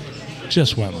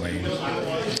 Just went lame.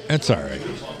 That's all right.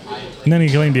 And then he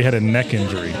claimed he had a neck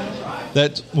injury.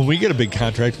 That's when we get a big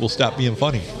contract, we'll stop being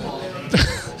funny.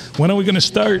 When are we going to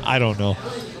start? I don't know.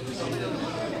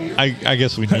 I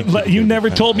guess we need to. You never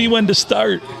told me when to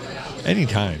start.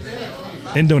 Anytime.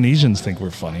 Indonesians think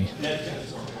we're funny.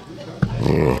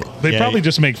 They Yeah, probably you-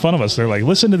 just make fun of us. They're like,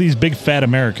 listen to these big fat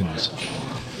Americans.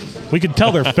 We can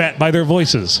tell they're fat by their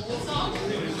voices.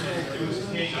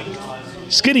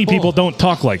 Skinny people don't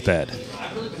talk like that.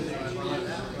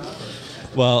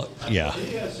 Well, yeah.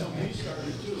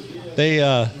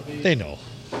 They know.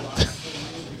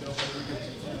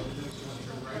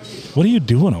 What are you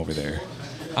doing over there?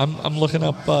 I'm looking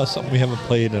up something we haven't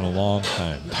played in a long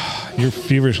time. You're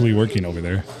feverishly working over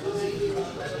there.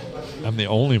 I'm the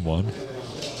only one.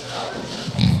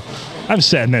 I've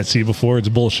sat in that seat before. It's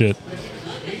bullshit.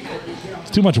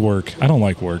 It's too much work. I don't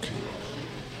like work.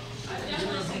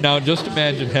 Now, just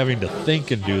imagine having to think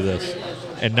and do this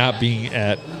and not being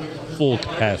at full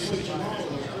capacity.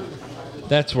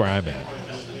 That's where I'm at.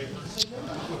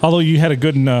 Although you had a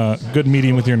good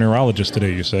meeting with your neurologist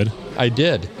today, you said. I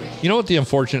did. You know what the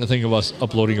unfortunate thing of us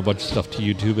uploading a bunch of stuff to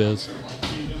YouTube is?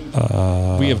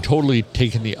 We have totally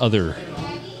taken the other.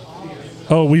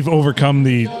 Oh, we've overcome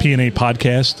the P&A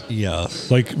podcast. Yes.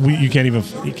 Like you can't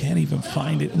even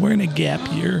find it. We're in a gap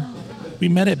year. We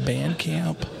met at band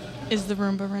camp. Is the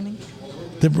Roomba running?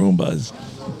 The Roomba's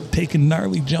taking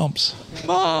gnarly jumps.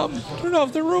 Mom, turn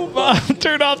off the Roomba. Mom,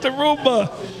 turn off the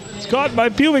Roomba. It's caught my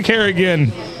pubic hair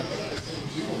again.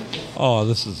 Oh,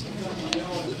 this is.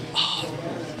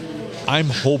 I'm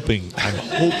hoping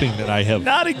that I have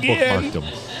Not again. bookmarked them.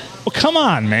 Well, come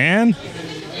on, man.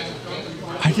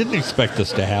 I didn't expect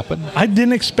this to happen. I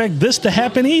didn't expect this to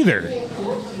happen either.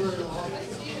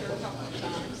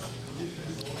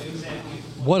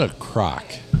 What a crock.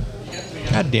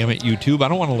 God damn it, YouTube. I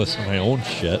don't want to listen to my own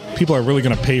shit. People are really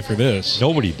going to pay for this.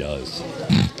 Nobody does.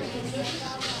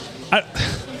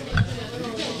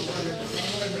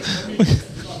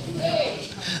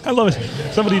 I love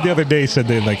it. Somebody the other day said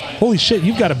they're like, holy shit,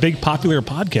 you've got a big popular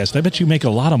podcast. I bet you make a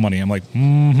lot of money. I'm like,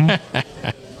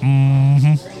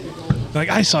 Like,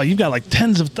 I saw you've got like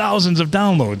tens of thousands of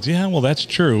downloads. Yeah, well, that's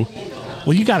true.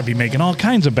 Well, you got to be making all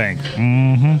kinds of bank.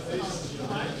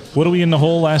 What are we in the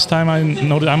hole last time? I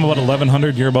noted I'm about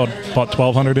 1,100. You're about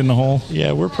 1,200 in the hole.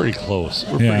 Yeah, we're pretty close.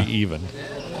 We're Yeah. pretty even.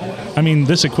 I mean,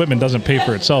 this equipment doesn't pay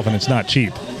for itself, and it's not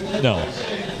cheap. No.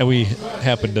 And we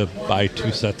happened to buy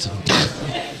 2 sets of.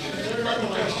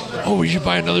 Oh, we should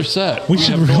buy another set. We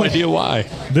should have no really- idea why.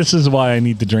 This is why I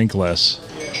need to drink less.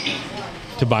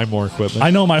 To buy more equipment. I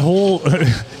know my whole,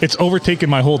 it's overtaken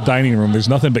my whole dining room. There's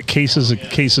nothing but cases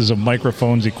of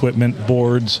microphones, equipment,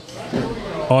 boards,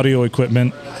 audio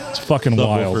equipment. It's fucking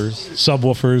wild.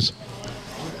 Subwoofers.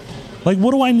 Like,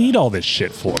 what do I need all this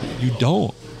shit for? You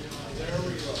don't.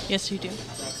 Yes, you do.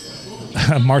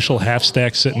 A Marshall half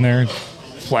stack sitting there,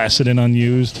 flaccid and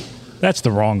unused. That's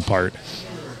the wrong part.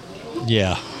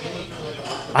 Yeah.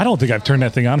 I don't think I've turned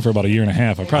that thing on for about 1.5 years.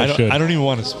 I probably should. I don't even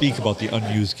want to speak about the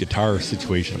unused guitar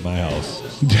situation at my house.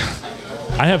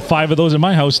 I have 5 of those in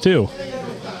my house, too.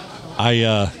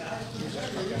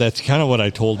 That's kind of what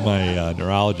I told my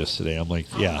neurologist today. I'm like,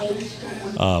 yeah,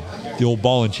 the old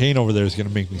ball and chain over there is going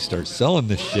to make me start selling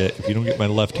this shit if you don't get my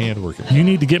left hand working. You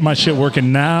need to get my shit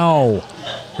working now.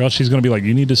 Or else she's going to be like,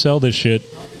 you need to sell this shit.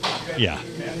 Yeah.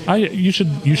 I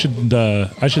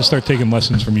should start taking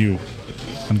lessons from you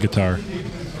on guitar.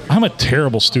 I'm a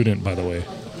terrible student, by the way.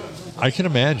 I can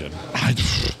imagine. I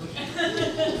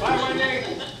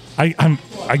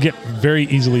get very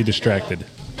easily distracted.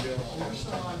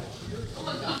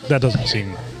 That doesn't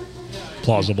seem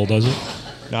plausible, does it?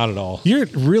 Not at all. You're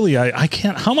really, I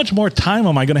can't. How much more time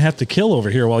am I going to have to kill over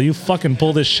here while you fucking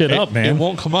pull this shit up, man? It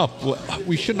won't come up.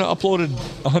 We shouldn't have uploaded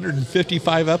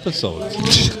 155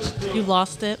 episodes. You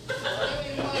lost it.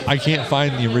 I can't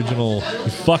find the original. You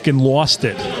fucking lost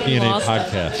it. PNA Lost it.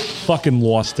 podcast. Fucking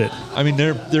lost it. I mean,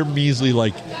 they're measly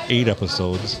like 8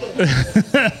 episodes.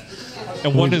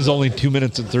 And one is only 2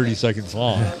 minutes and 30 seconds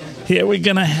long. Here we're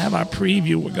going to have our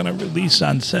preview. We're going to release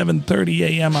on 7:30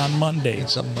 a.m. on Monday.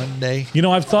 It's a Monday. You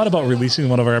know, I've thought about releasing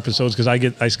one of our episodes because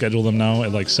I schedule them now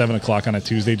at like 7 o'clock on a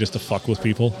Tuesday just to fuck with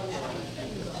people.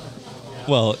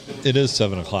 Well, it is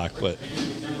 7 o'clock, but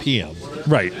PM.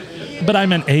 Right. But I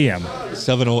meant AM.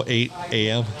 7:08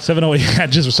 a.m. 7:08,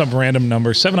 just some random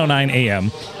number. 7:09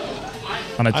 a.m.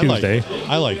 on a Tuesday.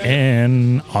 I like it.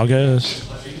 In August.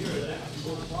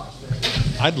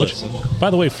 I'd listen. By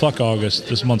the way, fuck August.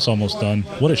 This month's almost done.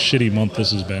 What a shitty month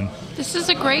this has been. This is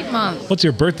a great month. What's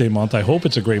your birthday month? I hope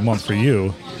it's a great month for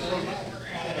you.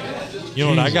 You know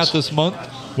what I Jesus. got this month?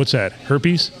 What's that?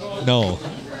 Herpes? No,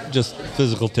 just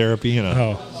physical therapy and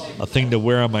Oh. a thing to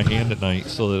wear on my hand at night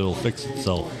so that it'll fix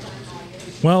itself.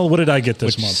 Well, what did I get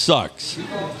this Which month? sucks.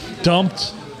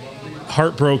 Dumped,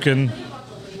 heartbroken,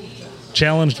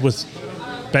 challenged with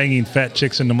banging fat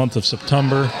chicks in the month of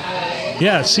September.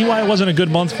 Yeah, see why it wasn't a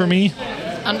good month for me?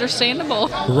 Understandable.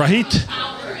 Right?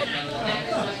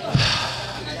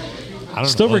 I don't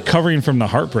Still know. recovering from the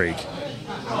heartbreak.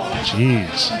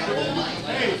 Jeez.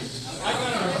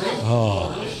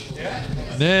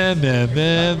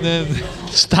 Man.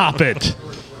 Stop it.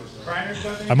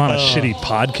 I'm on a shitty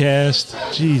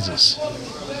podcast. Jesus.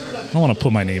 I don't want to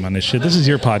put my name on this shit. This is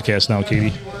your podcast now,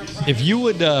 Katie. If you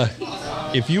would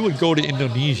go to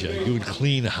Indonesia, you would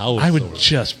clean house. I would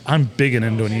over. I'm big in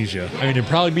Indonesia. I mean, it'd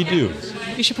probably be dudes.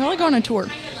 You should probably go on a tour.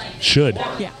 Should.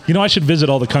 Yeah. You know, I should visit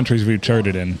all the countries we've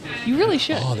charted in. You really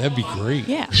should. Oh, that'd be great.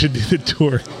 Yeah. We should do the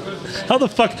tour. How the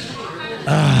fuck?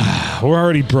 We're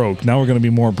already broke. Now we're going to be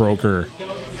more broker.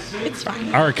 It's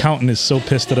fine. Our accountant is so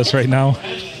pissed at us right now.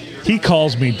 He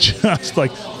calls me just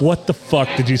like, what the fuck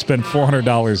did you spend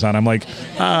 $400 on? I'm like,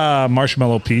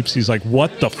 Marshmallow Peeps. He's like,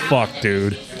 what the fuck,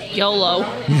 dude? YOLO.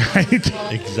 Right?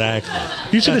 Exactly.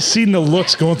 You should have seen the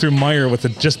looks going through Meyer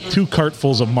with just 2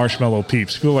 cartfuls of Marshmallow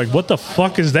Peeps. People are like, what the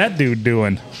fuck is that dude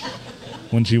doing?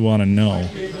 Wouldn't you want to know?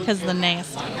 Because the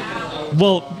nasty.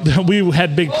 Well, we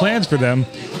had big plans for them,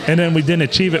 and then we didn't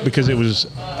achieve it because it was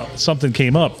something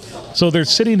came up. So they're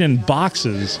sitting in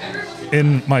boxes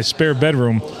in my spare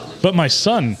bedroom, but my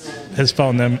son has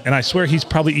found them, and I swear he's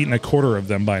probably eaten a quarter of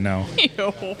them by now.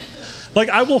 Ew. Like,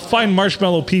 I will find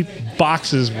Marshmallow Peep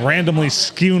boxes randomly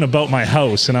skewing about my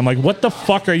house, and I'm like, what the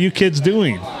fuck are you kids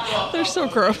doing? They're so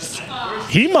gross.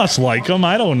 He must like them.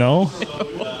 I don't know.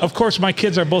 Of course, my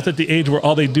kids are both at the age where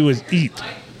all they do is eat.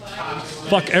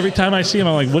 Fuck, every time I see them,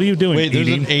 I'm like, what are you doing? Wait, there's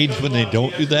Eating? an age when they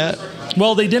don't do that?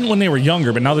 Well, they didn't when they were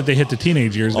younger, but now that they hit the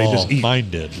teenage years, they just eat. Mine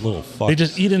did. Little fuck. They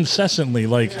just eat incessantly.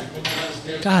 Like,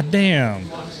 god damn.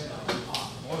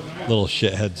 little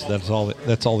shitheads.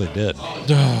 That's all they did.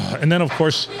 And then, of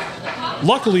course,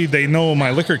 luckily they know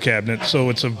my liquor cabinet, so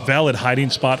it's a valid hiding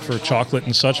spot for chocolate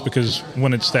and such, because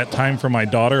when it's that time for my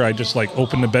daughter, I just like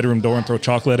open the bedroom door and throw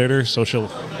chocolate at her so she'll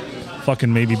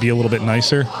fucking maybe be a little bit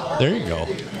nicer. There you go.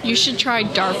 You should try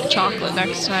dark chocolate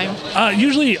next time.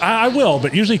 Usually I will,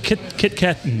 but usually Kit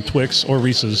Kat and Twix or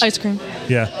Reese's. Ice cream.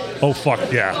 Yeah. Oh, fuck,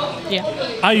 yeah. Yeah.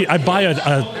 I buy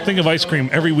a thing of ice cream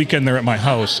every weekend there at my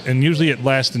house, and usually it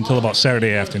lasts until about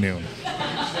Saturday afternoon.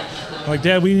 I'm like,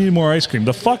 Dad, we need more ice cream.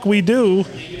 The fuck we do.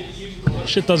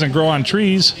 Shit doesn't grow on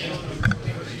trees.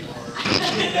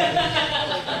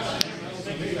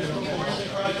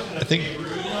 I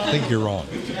think you're wrong.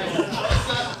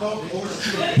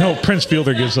 No, Prince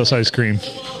Fielder gives us ice cream.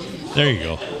 There you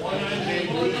go.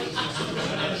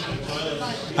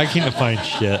 I can't find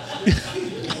shit.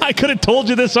 I could have told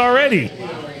you this already.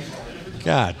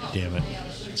 God damn it.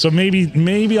 So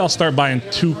maybe I'll start buying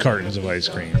 2 cartons of ice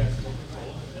cream.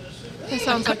 That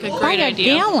sounds like a Buy great a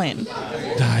idea. gallon.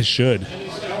 I should.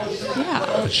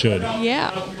 Yeah. I should.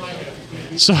 Yeah.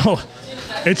 So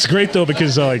it's great though,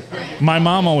 because like my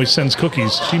mom always sends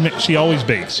cookies. She always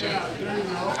bakes.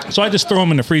 So I just throw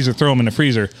them in the freezer.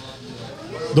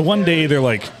 The one day they're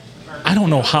like, I don't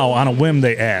know how, on a whim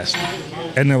they asked,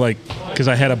 and they're like, because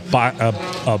I had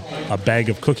a bag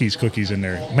of cookies in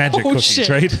there, magic cookies, shit.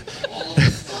 right?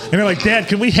 And they're like, Dad,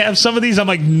 can we have some of these? I'm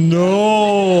like,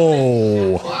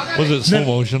 no. Was it slow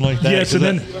motion like that? Yes, and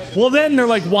then they're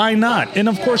like, why not? And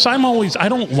of course, I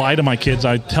don't lie to my kids.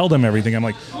 I tell them everything. I'm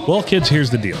like, well, kids,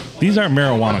 here's the deal. These aren't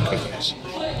marijuana cookies.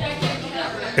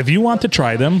 If you want to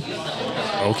try them,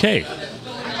 okay.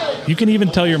 You can even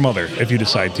tell your mother if you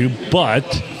decide to, but,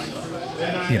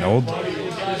 you know,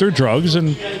 they're drugs,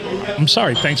 and I'm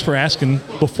sorry, thanks for asking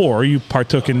before you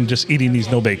partook in just eating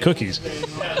these no-bake cookies.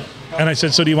 And I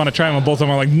said, so do you want to try them? And both of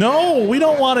them are like, no, we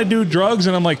don't want to do drugs.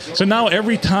 And I'm like, so now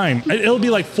every time, it'll be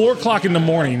like 4 o'clock in the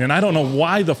morning, and I don't know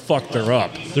why the fuck they're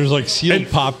up. There's like sealed And,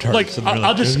 Pop-Tarts. like, and they're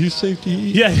I'll just- are you safe to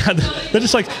eat? Yeah, they're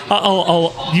just like,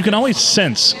 you can always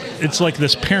sense it's like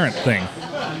this parent thing.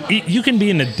 You can be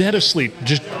in the dead of sleep,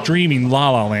 just dreaming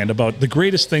La La Land about the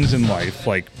greatest things in life,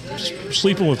 like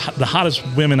sleeping with the hottest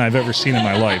women I've ever seen in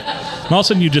my life. And all of a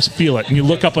sudden you just feel it, and you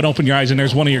look up and open your eyes, and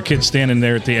there's one of your kids standing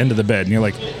there at the end of the bed, and you're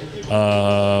like,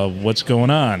 what's going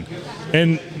on?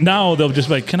 And now they'll just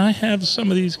be like, can I have some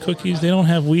of these cookies? They don't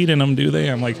have weed in them, do they?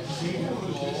 I'm like,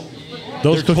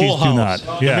 those They're cookies Toll do House.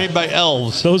 not. They're Yeah. made by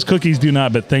elves, Those cookies do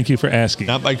not, but thank you for asking.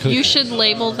 not by cookies. You should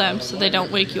label them so they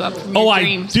don't wake you up from your Oh,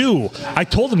 dreams. I do. I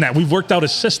told them that. We've worked out a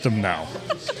system now.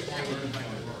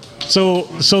 So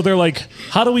they're like,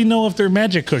 how do we know if they're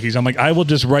magic cookies? I'm like, I will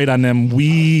just write on them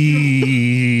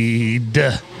weed.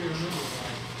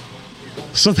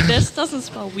 So This doesn't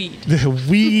spell weed.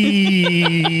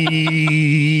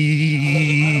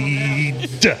 weed.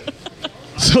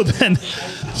 So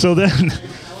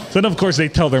then of course they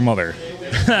tell their mother.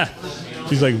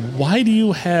 She's like, why do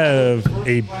you have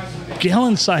a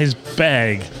gallon-sized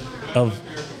bag of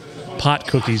pot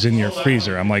cookies in your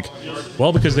freezer? I'm like,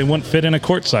 well, because they wouldn't fit in a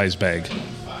quart-sized bag.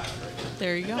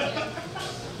 There you go.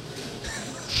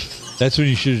 That's when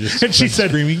you should have just And she been said-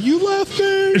 screaming, "You left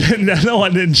me!" No,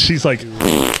 and then she's like,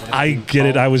 I get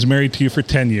it. I was married to you for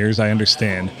 10 years. I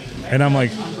understand. And I'm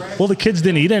like, well, the kids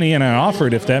didn't eat any, and I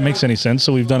offered, if that makes any sense,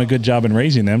 so we've done a good job in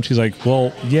raising them. She's like,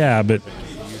 well, yeah, but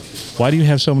why do you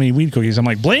have so many weed cookies? I'm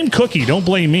like, blame Cookie. Don't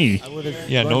blame me.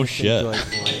 Yeah, no shit.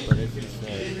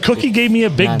 Cookie gave me a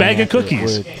big Not bag an of accurate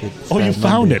cookies. word to Oh, you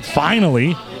describe found Monday. it.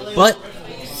 Finally. But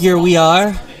here we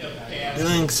are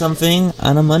doing something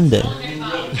on a Monday.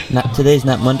 Today's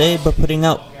not Monday, but putting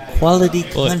out quality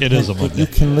Well, content it is a that Monday. you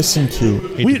can listen to.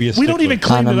 Hate to be a We don't even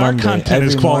stickler. claim On a that our Monday, content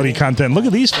is every quality morning. content. Look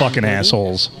at these fucking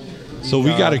assholes. So we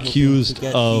got accused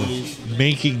Get of these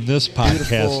making this podcast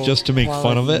beautiful just to make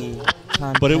fun of it,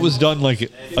 quality but it was done like a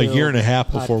content year and a half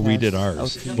filled before we did podcasts out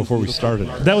ours, to you before we beautiful started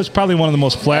ours. That was probably one of the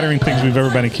most flattering things we've ever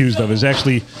been accused of, is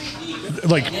actually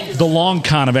like the long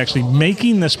con of actually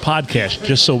making this podcast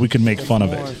just so we could make fun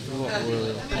of it.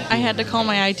 I had to call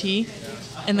my IT,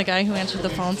 and the guy who answered the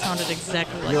phone sounded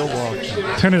exactly like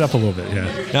that. Turn it up a little bit,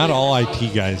 yeah. Not all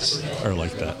IT guys are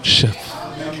like that. Shit.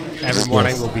 Every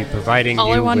morning we'll be providing All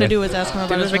you I wanted to with, do was ask him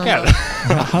about his room.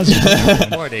 How's it? every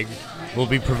morning we'll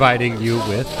be providing you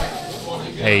with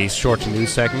a short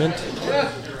news segment,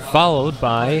 followed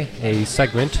by a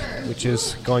segment which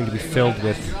is going to be filled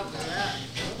with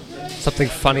something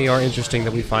funny or interesting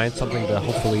that we find, something to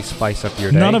hopefully spice up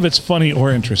your day. None of it's funny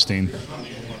or interesting.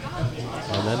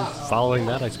 And then following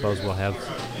that, I suppose we'll have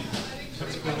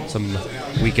some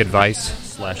week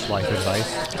advice / life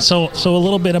advice. So a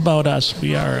little bit about us.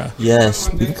 We are Yes,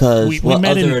 because what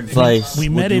other advice we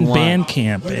would met you in want? band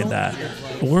camp, and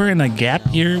we're in a gap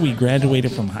year. We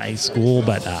graduated from high school,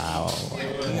 but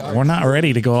we're not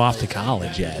ready to go off to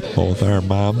college yet. Both our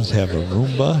moms have a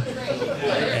Roomba.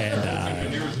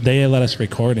 And they let us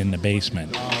record in the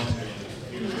basement.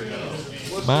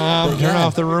 Mom, turn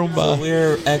off the So Roomba.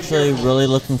 we're actually really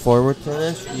looking forward to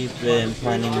this. We've been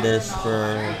planning this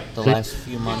for the last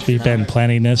few months. We've now. been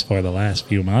planning this for the last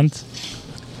few months.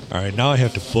 All right, now I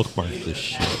have to bookmark this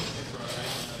shit.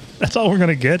 That's all we're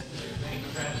gonna get.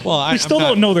 Well, We still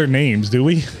don't know their names, do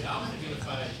we?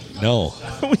 No.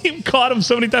 We caught them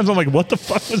so many times. I'm like, what the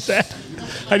fuck was that?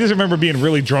 I just remember being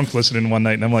really drunk listening one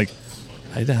night, and I'm like,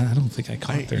 I don't think I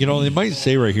caught their You know, they name. might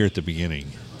say right here at the beginning.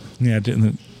 Yeah,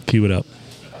 didn't cue it up.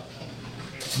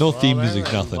 No theme Well, music,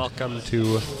 everyone, nothing. Welcome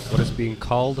to what is being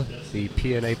called the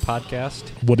PNA Podcast.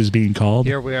 What is being called?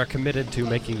 Here we are committed to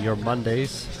making your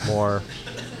Mondays more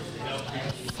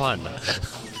fun.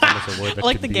 Fun is a word that I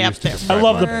like can the be gap used to there. describe I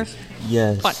love the- Mondays.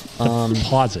 Yes. Fun.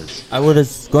 Pauses. I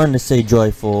was going to say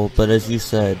joyful, but as you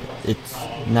said, it's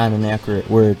not an accurate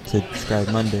word to describe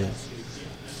Mondays.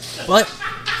 But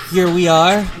here we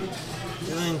are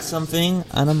doing something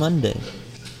on a Monday.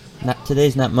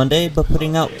 Today's not Monday, but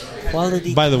putting out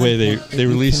quality. By the way, content they that you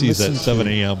release can these at listen 7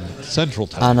 to a.m. Central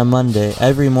Time. on a Monday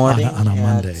every morning On a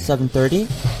Monday. at 7:30.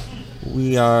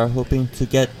 We are hoping to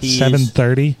get these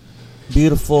 7:30.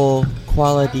 beautiful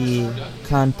quality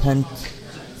content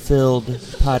filled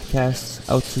podcasts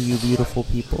out to you beautiful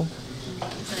people.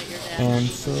 And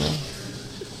so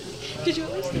Did you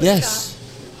at least give yes.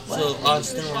 So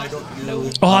Austin, why don't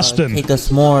you Austin. take us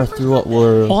more through what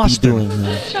we're be Austin. doing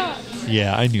here? shots?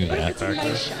 Yeah, I knew that. It's a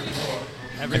nice shot.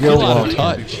 I You're feel out of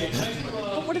welcome. touch.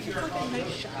 But what if it's like a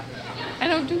nice shot? I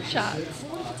don't do shots.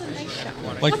 What if it's a nice shot?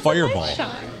 Like What's Fireball. A nice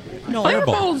shot? No,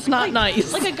 Fireball's not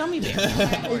nice. like a gummy bear.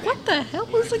 What the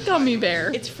hell is a gummy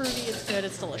bear? It's fruity, it's good,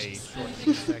 it's delicious.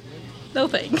 No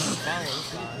thanks.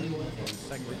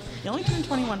 You only turned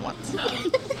 21 once.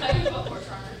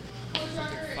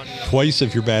 Twice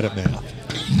if you're bad at math.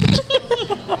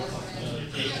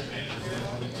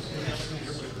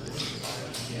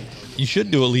 You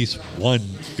should do at least one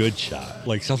good shot,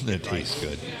 like something that tastes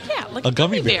good. Yeah, like A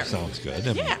gummy bear sounds good.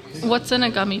 I mean, Yeah. What's in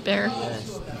a gummy bear?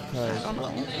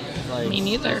 Like, Me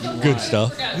neither. good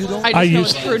stuff. you don't. I just I know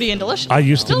used- it's fruity and delicious. I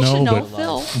used to Phil should know, know, but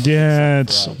Phil. yeah,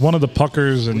 it's one of the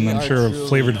puckers, and I'm sure of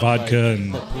flavored vodka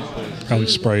and probably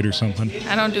Sprite or something.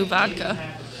 I don't do vodka.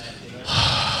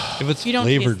 If it's You don't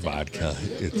flavored taste it. vodka,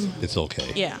 it's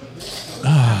okay. Yeah.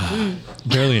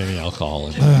 Barely any alcohol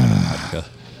in vodka.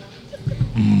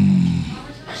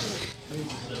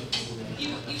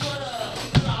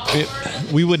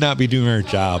 We would not be doing our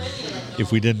job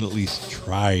if we didn't at least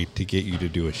try to get you to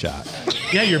do a shot.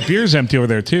 Yeah, your beer's empty over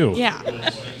there too. Yeah.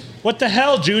 What the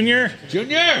hell, Junior?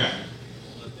 Junior!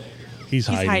 He's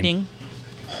He's hiding.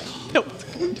 Nope.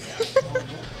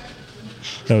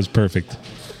 That was perfect.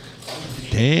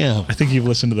 Damn. I think you've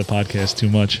listened to the podcast too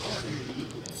much.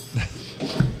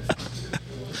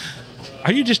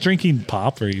 Are you just drinking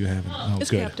pop, or are you having? Oh, It's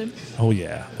good. Captain. Oh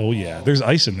yeah. Oh yeah. There's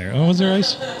ice in there. Oh, is there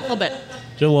ice? A little bit.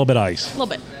 Just a little bit of ice. A little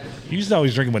bit. You used to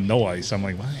always drink it with no ice. I'm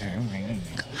like, why?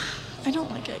 I don't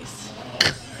like ice.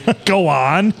 Go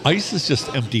on. Ice is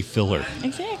just empty filler.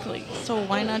 Exactly. So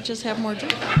why not just have more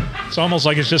drink? It's almost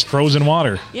like it's just frozen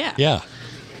water. Yeah. Yeah.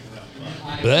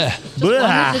 Blech. Just Blah.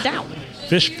 waters it down.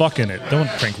 Fish fucking it. Don't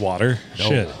drink water. No.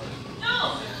 Shit.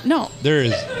 No. There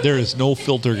is no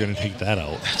filter going to take that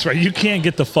out. That's right. You can't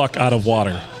get the fuck out of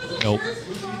water. Nope.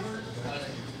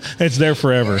 It's there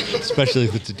forever. Especially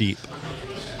if it's deep.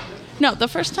 No, the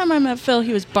first time I met Phil,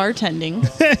 he was bartending.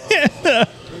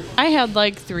 I had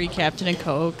like 3 Captain and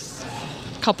Cokes,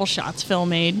 a couple shots Phil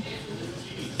made.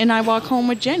 And I walk home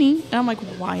with Jenny, and I'm like,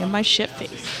 why am I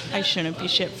shit-faced? I shouldn't be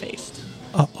shit-faced.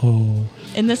 Uh-oh.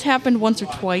 And this happened once or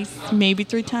twice, maybe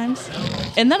 3 times.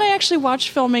 And then I actually watched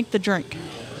Phil make the drink.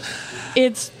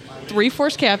 It's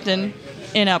 3/4 Captain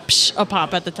and a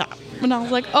pop at the top. And I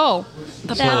was like, oh,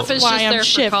 The that's pop is why just I'm there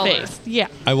for color. shit-faced. Yeah.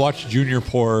 I watched Junior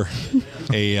pour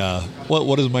a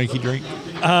what does Mikey drink?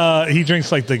 He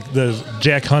drinks like the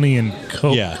Jack Honey and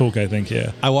Coke. Yeah. Coke, I think.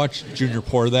 Yeah. I watched Junior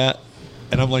pour that,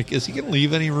 and I'm like, is he going to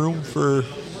leave any room for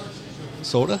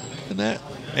soda in that?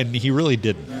 And he really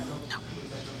didn't.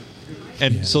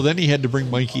 And so then he had to bring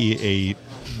Mikey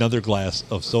another glass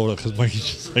of soda because Mikey's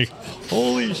just like,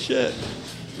 holy shit,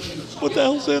 what the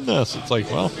hell's in this? It's like,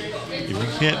 well, you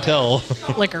can't tell.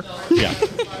 Liquor. Yeah,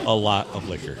 a lot of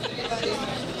liquor.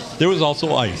 There was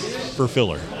also ice for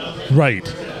filler.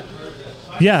 Right.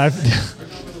 Yeah. I've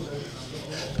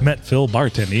met Phil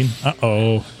bartending.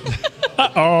 Uh-oh.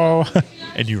 Uh-oh.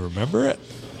 And you remember it?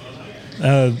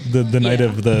 The night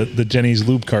of the Jenny's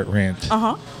Lube Cart rant.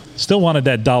 Uh-huh. Still wanted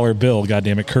that $1 bill.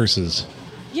 Goddamn it, curses.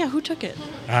 Yeah, who took it?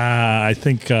 I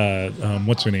think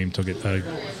what's her name took it.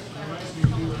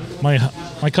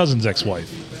 My cousin's ex-wife.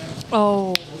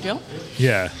 Oh, Jill?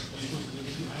 Yeah.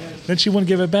 Then she wouldn't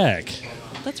give it back.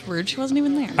 That's rude. She wasn't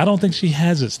even there. I don't think she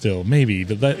has it still. Maybe,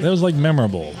 but that was like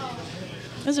memorable.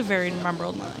 It was a very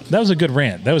memorable night. That was a good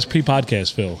rant. That was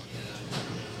pre-podcast Phil.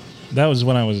 That was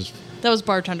when I was That was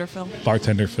bartender Phil.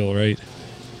 bartender Phil, right?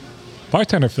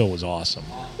 Bartender Phil was awesome.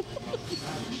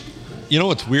 You know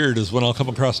what's weird is when I'll come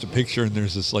across a picture and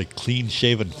there's this like clean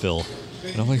shaven Phil.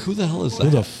 And I'm like, who the hell is that? Who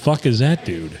the fuck is that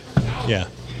dude? Yeah.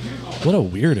 What a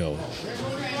weirdo.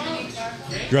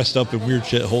 Dressed up in weird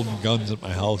shit, holding guns at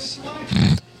my house.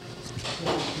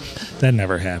 That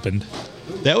never happened.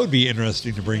 That would be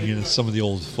interesting to bring in some of the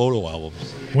old photo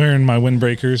albums. Wearing my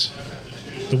windbreakers.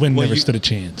 The wind Well, never you- stood a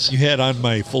chance. You had on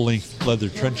my full-length leather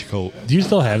trench coat. Do you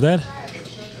still have that?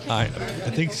 I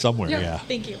think somewhere, yeah.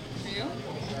 Thank you.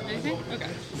 Okay.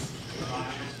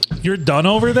 You're done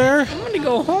over there? I'm going to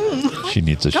go home. She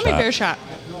needs a Gummy shot. bear shot.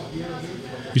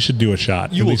 You should do a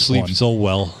shot. You at will least sleep one. so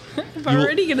well. I'm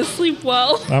already gonna sleep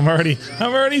well. I'm already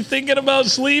thinking about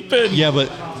sleeping. Yeah,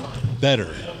 but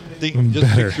better. Just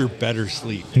Better. picture better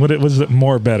sleep. What was it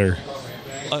more better?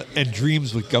 And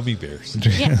dreams with gummy bears.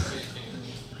 Yeah.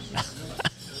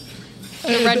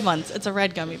 The red ones. It's a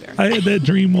red gummy bear. I had that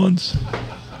dream once.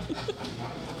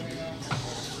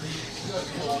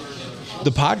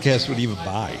 The podcast would even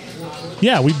buy.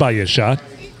 Yeah, we'd buy you a shot.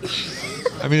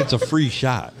 I mean, it's a free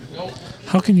shot.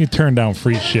 How can you turn down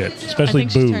free shit, I especially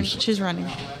think booze? she's running.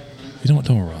 Don't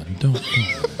run. Don't.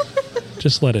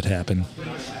 Just let it happen.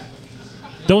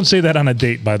 Don't say that on a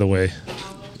date, by the way.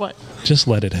 What? Just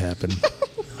let it happen.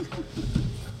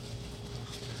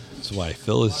 is why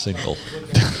Phil is single.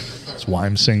 That's why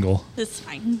I'm single. It's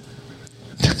fine.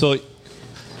 So,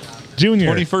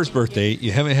 Junior, 21st birthday,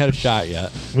 you haven't had a shot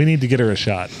yet. we need to get her a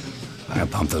shot. I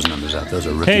gotta pump those numbers up. Those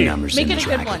are rookie Hey. numbers. Make in it a this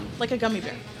good racket. one, like a gummy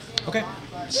bear. Okay.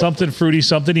 Something fruity,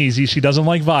 something easy. She doesn't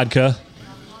like vodka.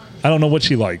 I don't know what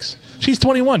she likes. She's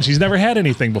 21. She's never had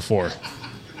anything before.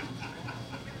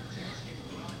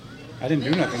 I didn't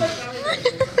do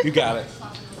nothing. You got it.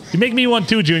 You make me one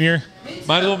too, Junior.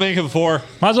 Might as well make it 4.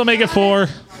 Might as well make it 4.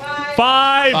 5.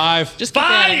 5. Just keep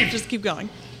 5. going. Just keep going.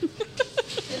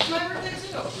 It's my birthday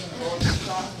too.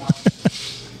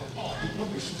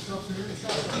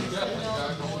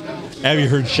 Abby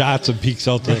heard shots and peeks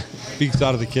out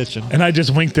of the kitchen. And I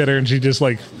just winked at her, and she just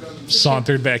like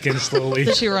sauntered back in slowly.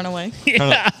 Did she run away?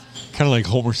 Kind of like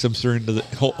Homer Simpson into the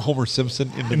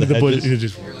Into the bush. hedges. You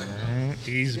just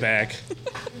ease back.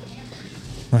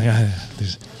 Like,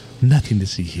 there's nothing to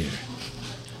see here.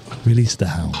 Release the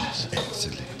hounds.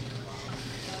 Excellent.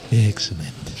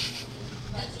 Excellent.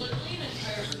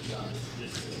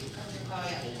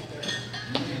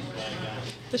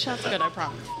 The shot's good, I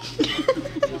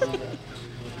promise.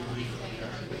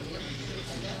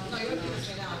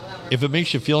 If it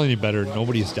makes you feel any better,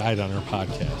 nobody's died on our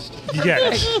podcast.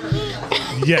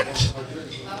 Yet.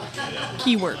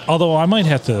 Keyword. Although I might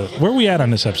have to. Where are we at on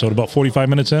this episode? About 45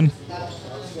 minutes in?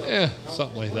 Yeah,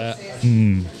 something like that.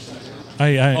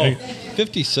 I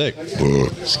 56.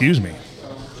 excuse me.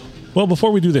 Well,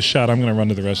 before we do this shot, I'm going to run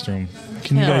to the restroom.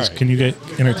 Can you Yeah. guys? All right. Can you get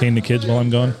entertain the kids while I'm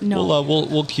gone? No.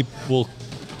 We'll keep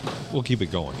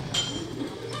it going.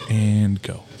 And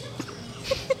go.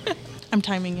 I'm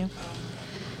timing you.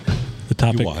 The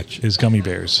topic watch. is gummy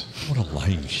bears. What a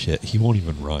lying shit. He won't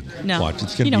even run. No, Watch.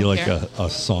 It's he going to be don't like care. a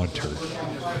saunter.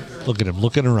 Look at him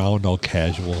looking around all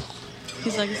casual.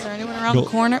 He's like, is there anyone around No. the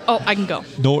corner? Oh, I can go.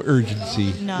 No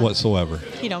urgency None. whatsoever.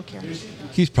 He don't care.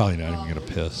 He's probably not even going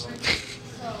to piss.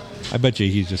 I bet you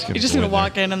he's just going to He's just gonna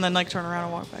walk in and then like turn around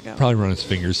and walk back out. Probably run his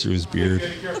fingers through his beard.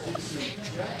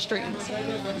 Straight inside.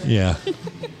 Yeah.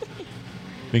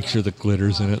 Make sure the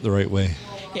glitter's in it the right way.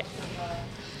 Yeah.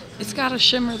 It's got to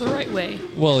shimmer the right way.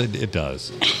 Well, it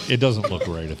does. It doesn't look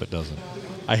right if it doesn't.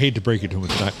 I hate to break it to him.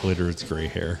 It's not glitter. It's gray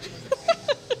hair.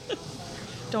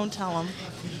 Don't tell him.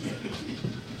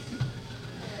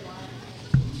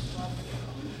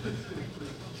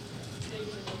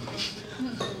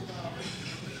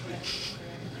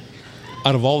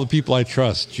 Out of all the people I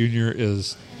trust, Junior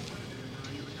is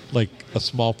like a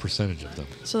small percentage of them.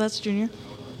 So that's Junior?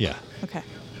 Yeah. Okay.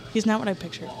 He's not what I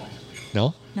pictured.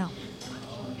 No? No.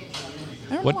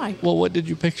 I don't What? know why. Well, what did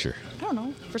you picture? I don't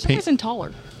know. For some Paint- reason,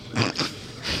 taller.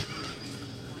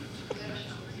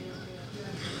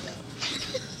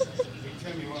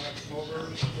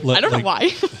 I don't know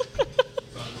why.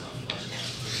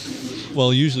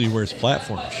 Well, usually he wears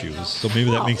platform shoes, so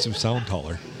maybe that makes him sound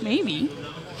taller. Maybe.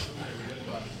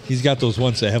 He's got those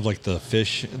ones that have like the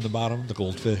fish in the bottom, the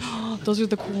goldfish. Those are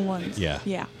the cool ones. Yeah.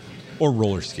 Yeah. Or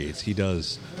roller skates. He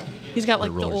does. He's got like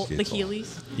The the roller old, the skates all.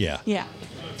 Heelys. Yeah. Yeah.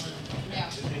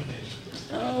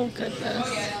 Oh,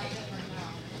 goodness.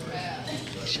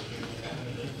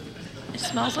 It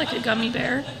smells like a gummy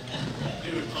bear.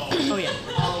 Oh yeah.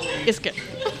 It's good.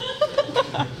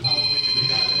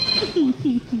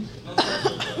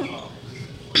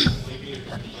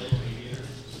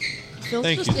 Phil's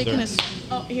Thank just you, taking sir. his.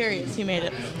 Oh, here he is. He made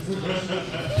it.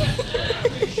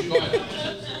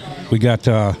 We got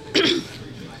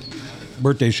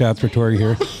birthday shots for Tori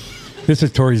here. This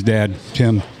is Tori's dad,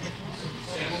 Tim.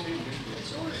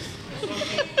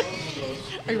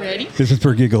 Are you ready? This is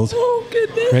for giggles. Oh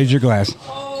goodness. Raise your glass.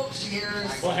 Oh, cheers.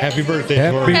 Happy birthday,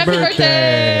 Happy Tori. Happy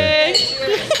birthday.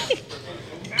 birthday!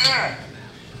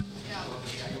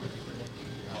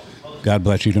 God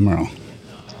bless you tomorrow.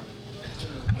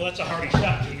 Well, that's a hearty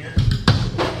shot, Junior.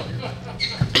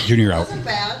 Junior out. Wasn't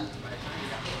bad.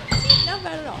 Not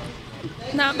bad at all.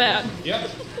 Not bad.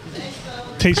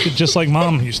 Tasted just like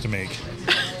Mom used to make.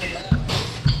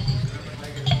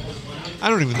 I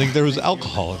don't even think there was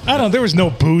alcohol in it. I don't. There was no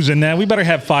booze in that. We better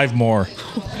have 5 more.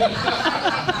 You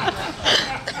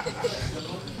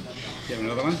have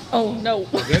another one? Oh, no.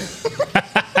 Good?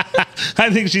 I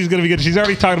think she's gonna be good. She's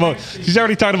already talking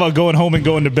about going home and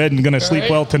going to bed and gonna sleep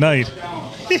well tonight.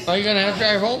 Are you gonna have to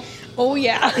drive home? Oh,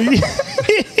 yeah.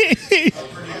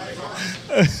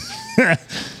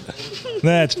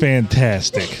 That's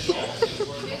fantastic.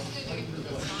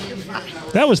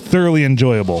 That was thoroughly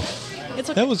enjoyable. It's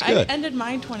okay. That was good. I ended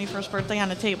my 21st birthday on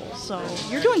a table, so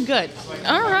you're doing good.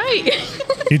 All right.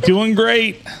 You're doing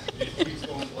great.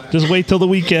 Just wait till the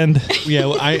weekend. Yeah,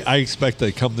 well, I expect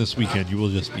that come this weekend, you will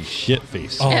just be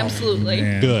shit-faced. Absolutely.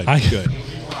 Man. Good, I- good.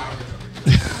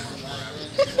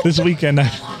 This weekend,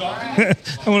 I'm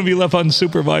going to be left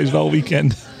unsupervised all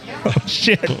weekend. Oh,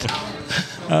 shit.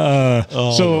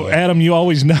 So, Adam, you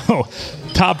always know,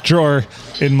 top drawer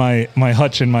in my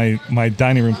hutch in my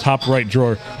dining room, top right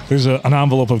drawer, there's an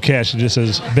envelope of cash that just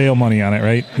says bail money on it,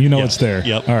 right? You know it's there.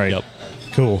 Yep. All right. Yep.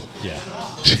 Cool. Yeah.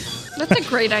 That's a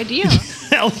great idea.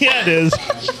 Hell yeah, it is.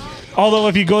 Although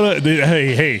if you go to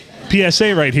hey,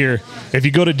 PSA right here. If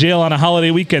you go to jail on a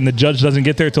holiday weekend, the judge doesn't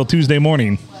get there till Tuesday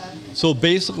morning. So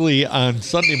basically, on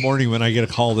Sunday morning when I get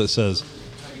a call that says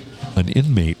an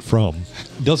inmate from,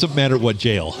 doesn't matter what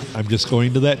jail, I'm just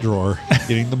going to that drawer,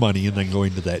 getting the money, and then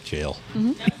going to that jail.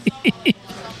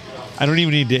 I don't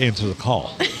even need to answer the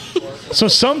call. So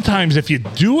sometimes if you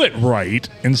do it right,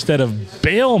 instead of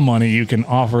bail money, you can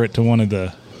offer it to one of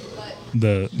the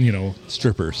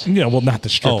strippers. Yeah, well, not the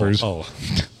strippers. Oh.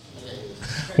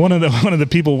 One of the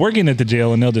people working at the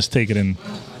jail, and they'll just take it and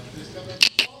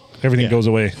everything goes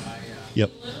away. Yep.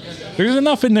 There's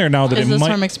enough in there now that Is it this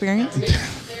might. from experience?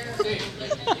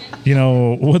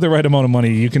 With the right amount of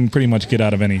money, you can pretty much get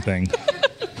out of anything.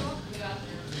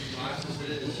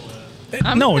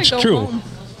 No, it's true. Home.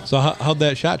 So how'd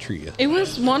that shot treat you? It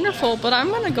was wonderful, but I'm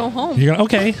going to go home. You're gonna,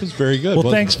 okay. It was very good.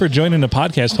 Well, thanks for joining the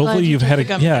podcast. Hopefully you've had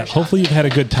hopefully you've had a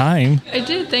good time. I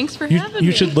did. Thanks for having me.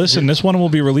 You should listen. This one will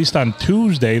be released on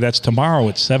Tuesday. That's tomorrow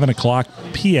at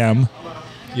 7:00 p.m.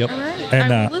 Yep. All right.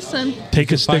 And I will listen.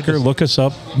 Take a sticker, look us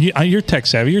up. You're tech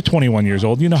savvy. You're 21 years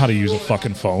old. You know how to use a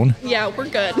fucking phone. Yeah, we're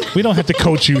good. We don't have to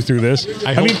coach you through this.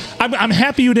 I mean, I'm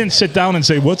happy you didn't sit down and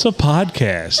say, "What's a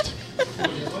podcast?"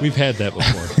 We've had that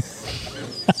before.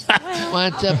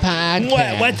 What's a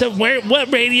podcast?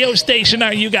 What radio station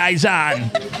are you guys on?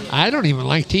 I don't even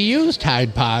like to use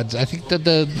Tide Pods. I think that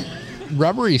the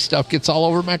rubbery stuff gets all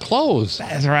over my clothes.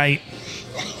 That's right.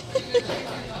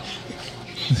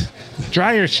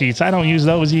 Dryer sheets. I don't use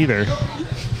those either.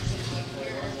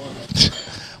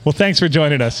 Well, thanks for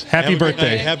joining us. Happy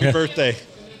birthday. Happy birthday.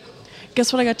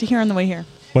 Guess what I got to hear on the way here?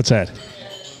 What's that?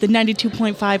 The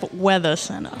 92.5 Weather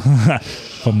Center.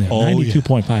 From the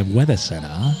 92.5 Weather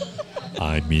Center.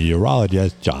 I'm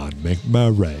meteorologist John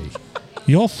McMurray.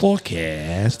 Your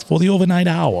forecast for the overnight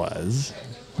hours.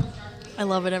 I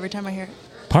love it every time I hear it.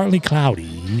 Partly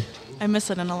cloudy. I miss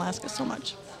it in Alaska so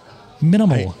much.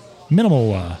 Minimal.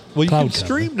 Well, you cloud can cover.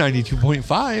 stream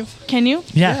 92.5. Can you?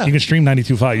 Yeah, you can stream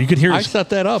 92.5. You could hear. I set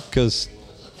that up because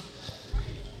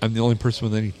I'm the only person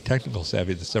with any technical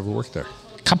savvy that's ever worked there.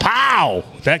 Kapow!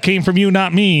 That came from you,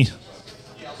 not me.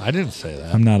 I didn't say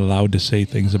that. I'm not allowed to say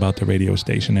things about the radio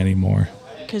station anymore.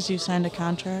 Because you signed a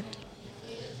contract?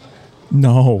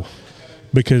 No,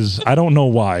 because I don't know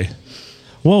why.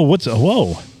 Whoa,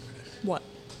 whoa? What?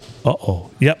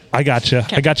 Uh-oh. Yep, I got you.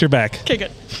 Okay. I got your back. Okay,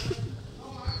 good.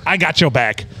 I got your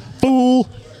back. Fool.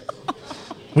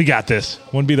 We got this.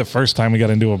 Wouldn't be the first time we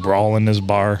got into a brawl in this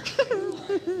bar.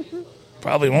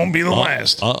 Probably won't be the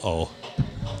last. Uh-oh.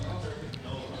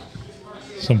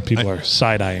 Some people are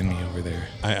side-eyeing me over there.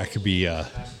 I could be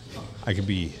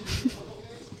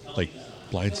like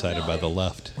blindsided by the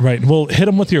left. Right. Well, hit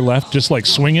them with your left. Just like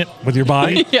swing it with your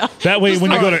body. Yeah. That way,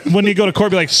 when you go to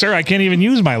court, be like, "Sir, I can't even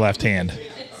use my left hand."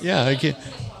 Yeah, I can't.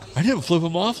 I didn't flip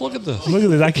him off. Look at this. Look at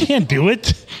this. I can't do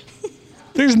it.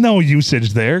 There's no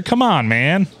usage there. Come on,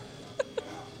 man.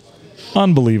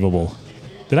 Unbelievable.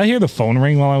 Did I hear the phone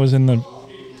ring while I was in the?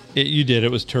 You did.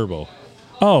 It was Turbo.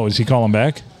 Oh, is he calling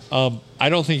back? I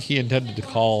don't think he intended to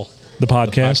call the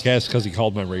podcast because he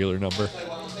called my regular number.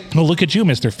 Well, look at you,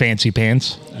 Mr. Fancy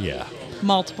Pants. Yeah.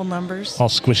 Multiple numbers. All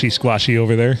squishy squashy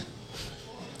over there.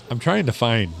 I'm trying to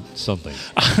find something.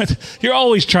 You're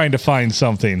always trying to find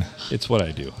something. It's what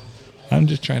I do. I'm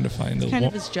just trying to find It's kind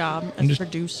of his job as a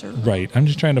producer. Right. I'm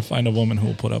just trying to find a woman who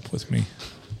will put up with me.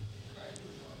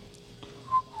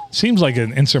 Seems like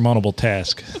an insurmountable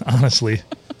task, honestly.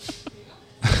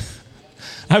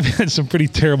 I've had some pretty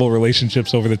terrible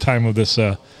relationships over the time of this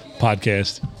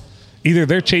podcast. Either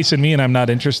they're chasing me and I'm not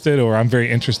interested, or I'm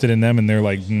very interested in them and they're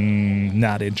like,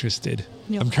 not interested.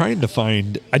 Yep. I'm trying to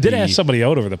find. I did ask somebody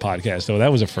out over the podcast, though.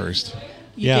 That was a first.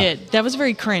 You did. That was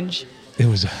very cringe. It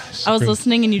was. I was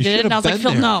listening and you did it, and I was like,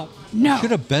 Phil, no.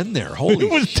 Should have been there. Holy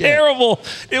It was shit. terrible.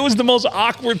 It was the most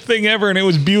awkward thing ever, and it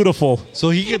was beautiful. So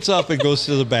he gets up and goes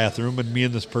to the bathroom, and me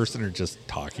and this person are just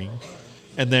talking.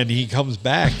 And then he comes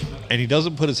back, and he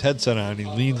doesn't put his headset on. He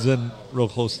leans in real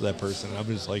close to that person. And I'm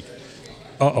just like,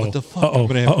 what the fuck? I'm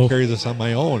going to have to carry this on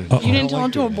my own. You didn't tell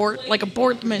him to abort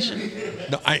the mission.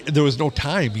 No, there was no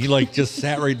time. He just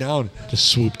sat right down.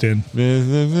 Just swooped in.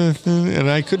 And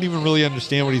I couldn't even really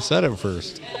understand what he said at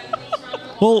first.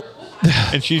 Well,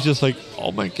 and she's just like,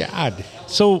 oh my God.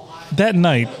 So that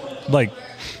night,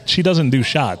 she doesn't do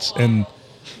shots. And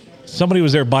somebody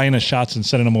was there buying us shots and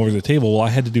sending them over the table. Well, I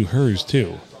had to do hers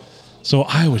too. So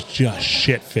I was just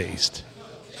shit-faced.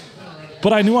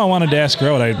 But I knew I wanted to ask her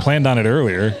out. I had planned on it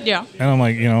earlier. Yeah. And I'm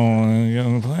like,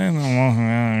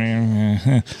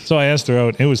 so I asked her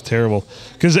out. It was terrible.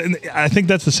 Because I think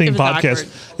that's the same podcast.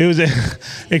 Awkward. It was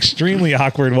extremely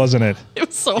awkward, wasn't it? It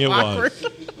was so It was. awkward.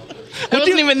 I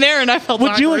wasn't even there, and I felt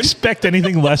Would awkward. you expect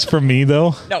anything less from me,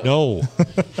 though? No.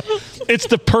 It's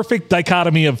the perfect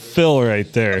dichotomy of Phil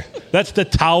right there. That's the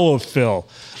Tao of Phil.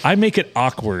 I make it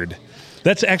awkward.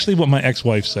 That's actually what my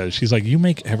ex-wife says. She's like, you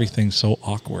make everything so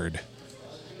awkward.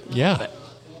 Yeah.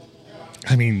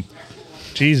 I mean,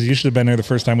 geez, you should have been there the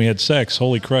first time we had sex.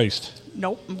 Holy Christ.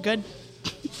 Nope, I'm good.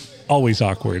 Always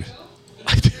awkward.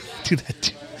 I do that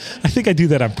too. I think I do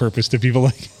that on purpose to people.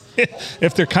 Like,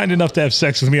 if they're kind enough to have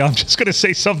sex with me, I'm just going to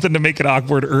say something to make it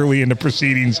awkward early in the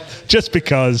proceedings just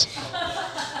because.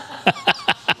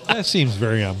 That seems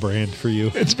very on brand for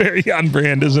you. It's very on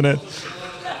brand, isn't it?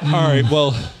 All right.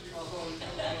 Well,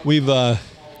 we've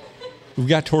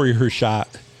got Tori her shot.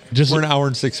 We're an hour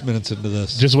and 6 minutes into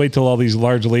this. Just wait till all these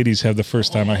large ladies have the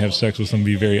first time I have sex with them.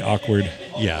 Be very awkward.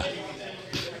 Yeah.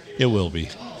 It will be.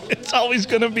 It's always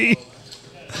going to be.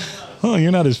 Oh,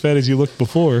 you're not as fat as you looked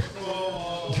before.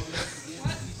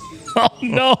 Oh,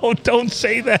 no, don't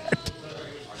say that.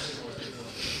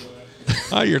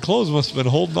 Oh, your clothes must have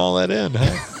been holding all that in,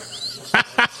 huh?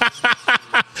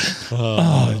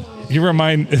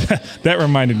 That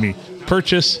reminded me.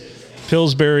 Purchase,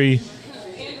 Pillsbury.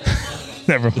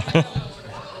 Never mind.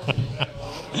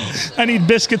 I need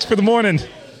biscuits for the morning.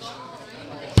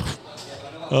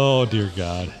 Oh, dear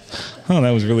God. Oh, that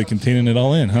was really containing it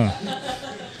all in, huh?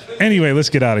 Anyway, let's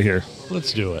get out of here.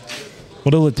 Let's do it.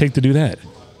 What'll it take to do that?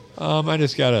 I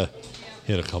just got to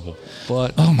hit a couple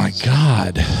buttons. Oh, my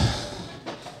God.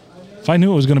 If I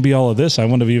knew it was going to be all of this, I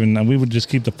wouldn't have even... We would just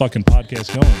keep the fucking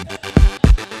podcast going.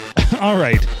 All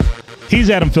right. He's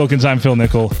Adam Filkins. I'm Phil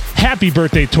Nickel. Happy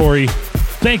birthday, Tori.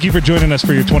 Thank you for joining us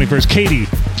for your 21st. Katie,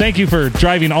 thank you for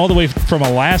driving all the way from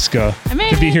Alaska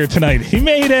to be here tonight. He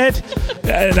made it.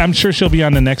 And I'm sure she'll be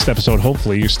on the next episode.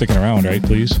 Hopefully. You're sticking around, right,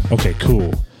 please? Okay,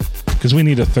 cool. Because we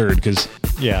need a third, because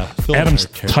Phil Adam's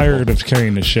tired of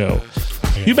carrying the show.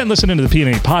 You've been listening to the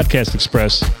P&A Podcast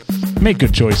Express. Make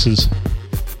good choices.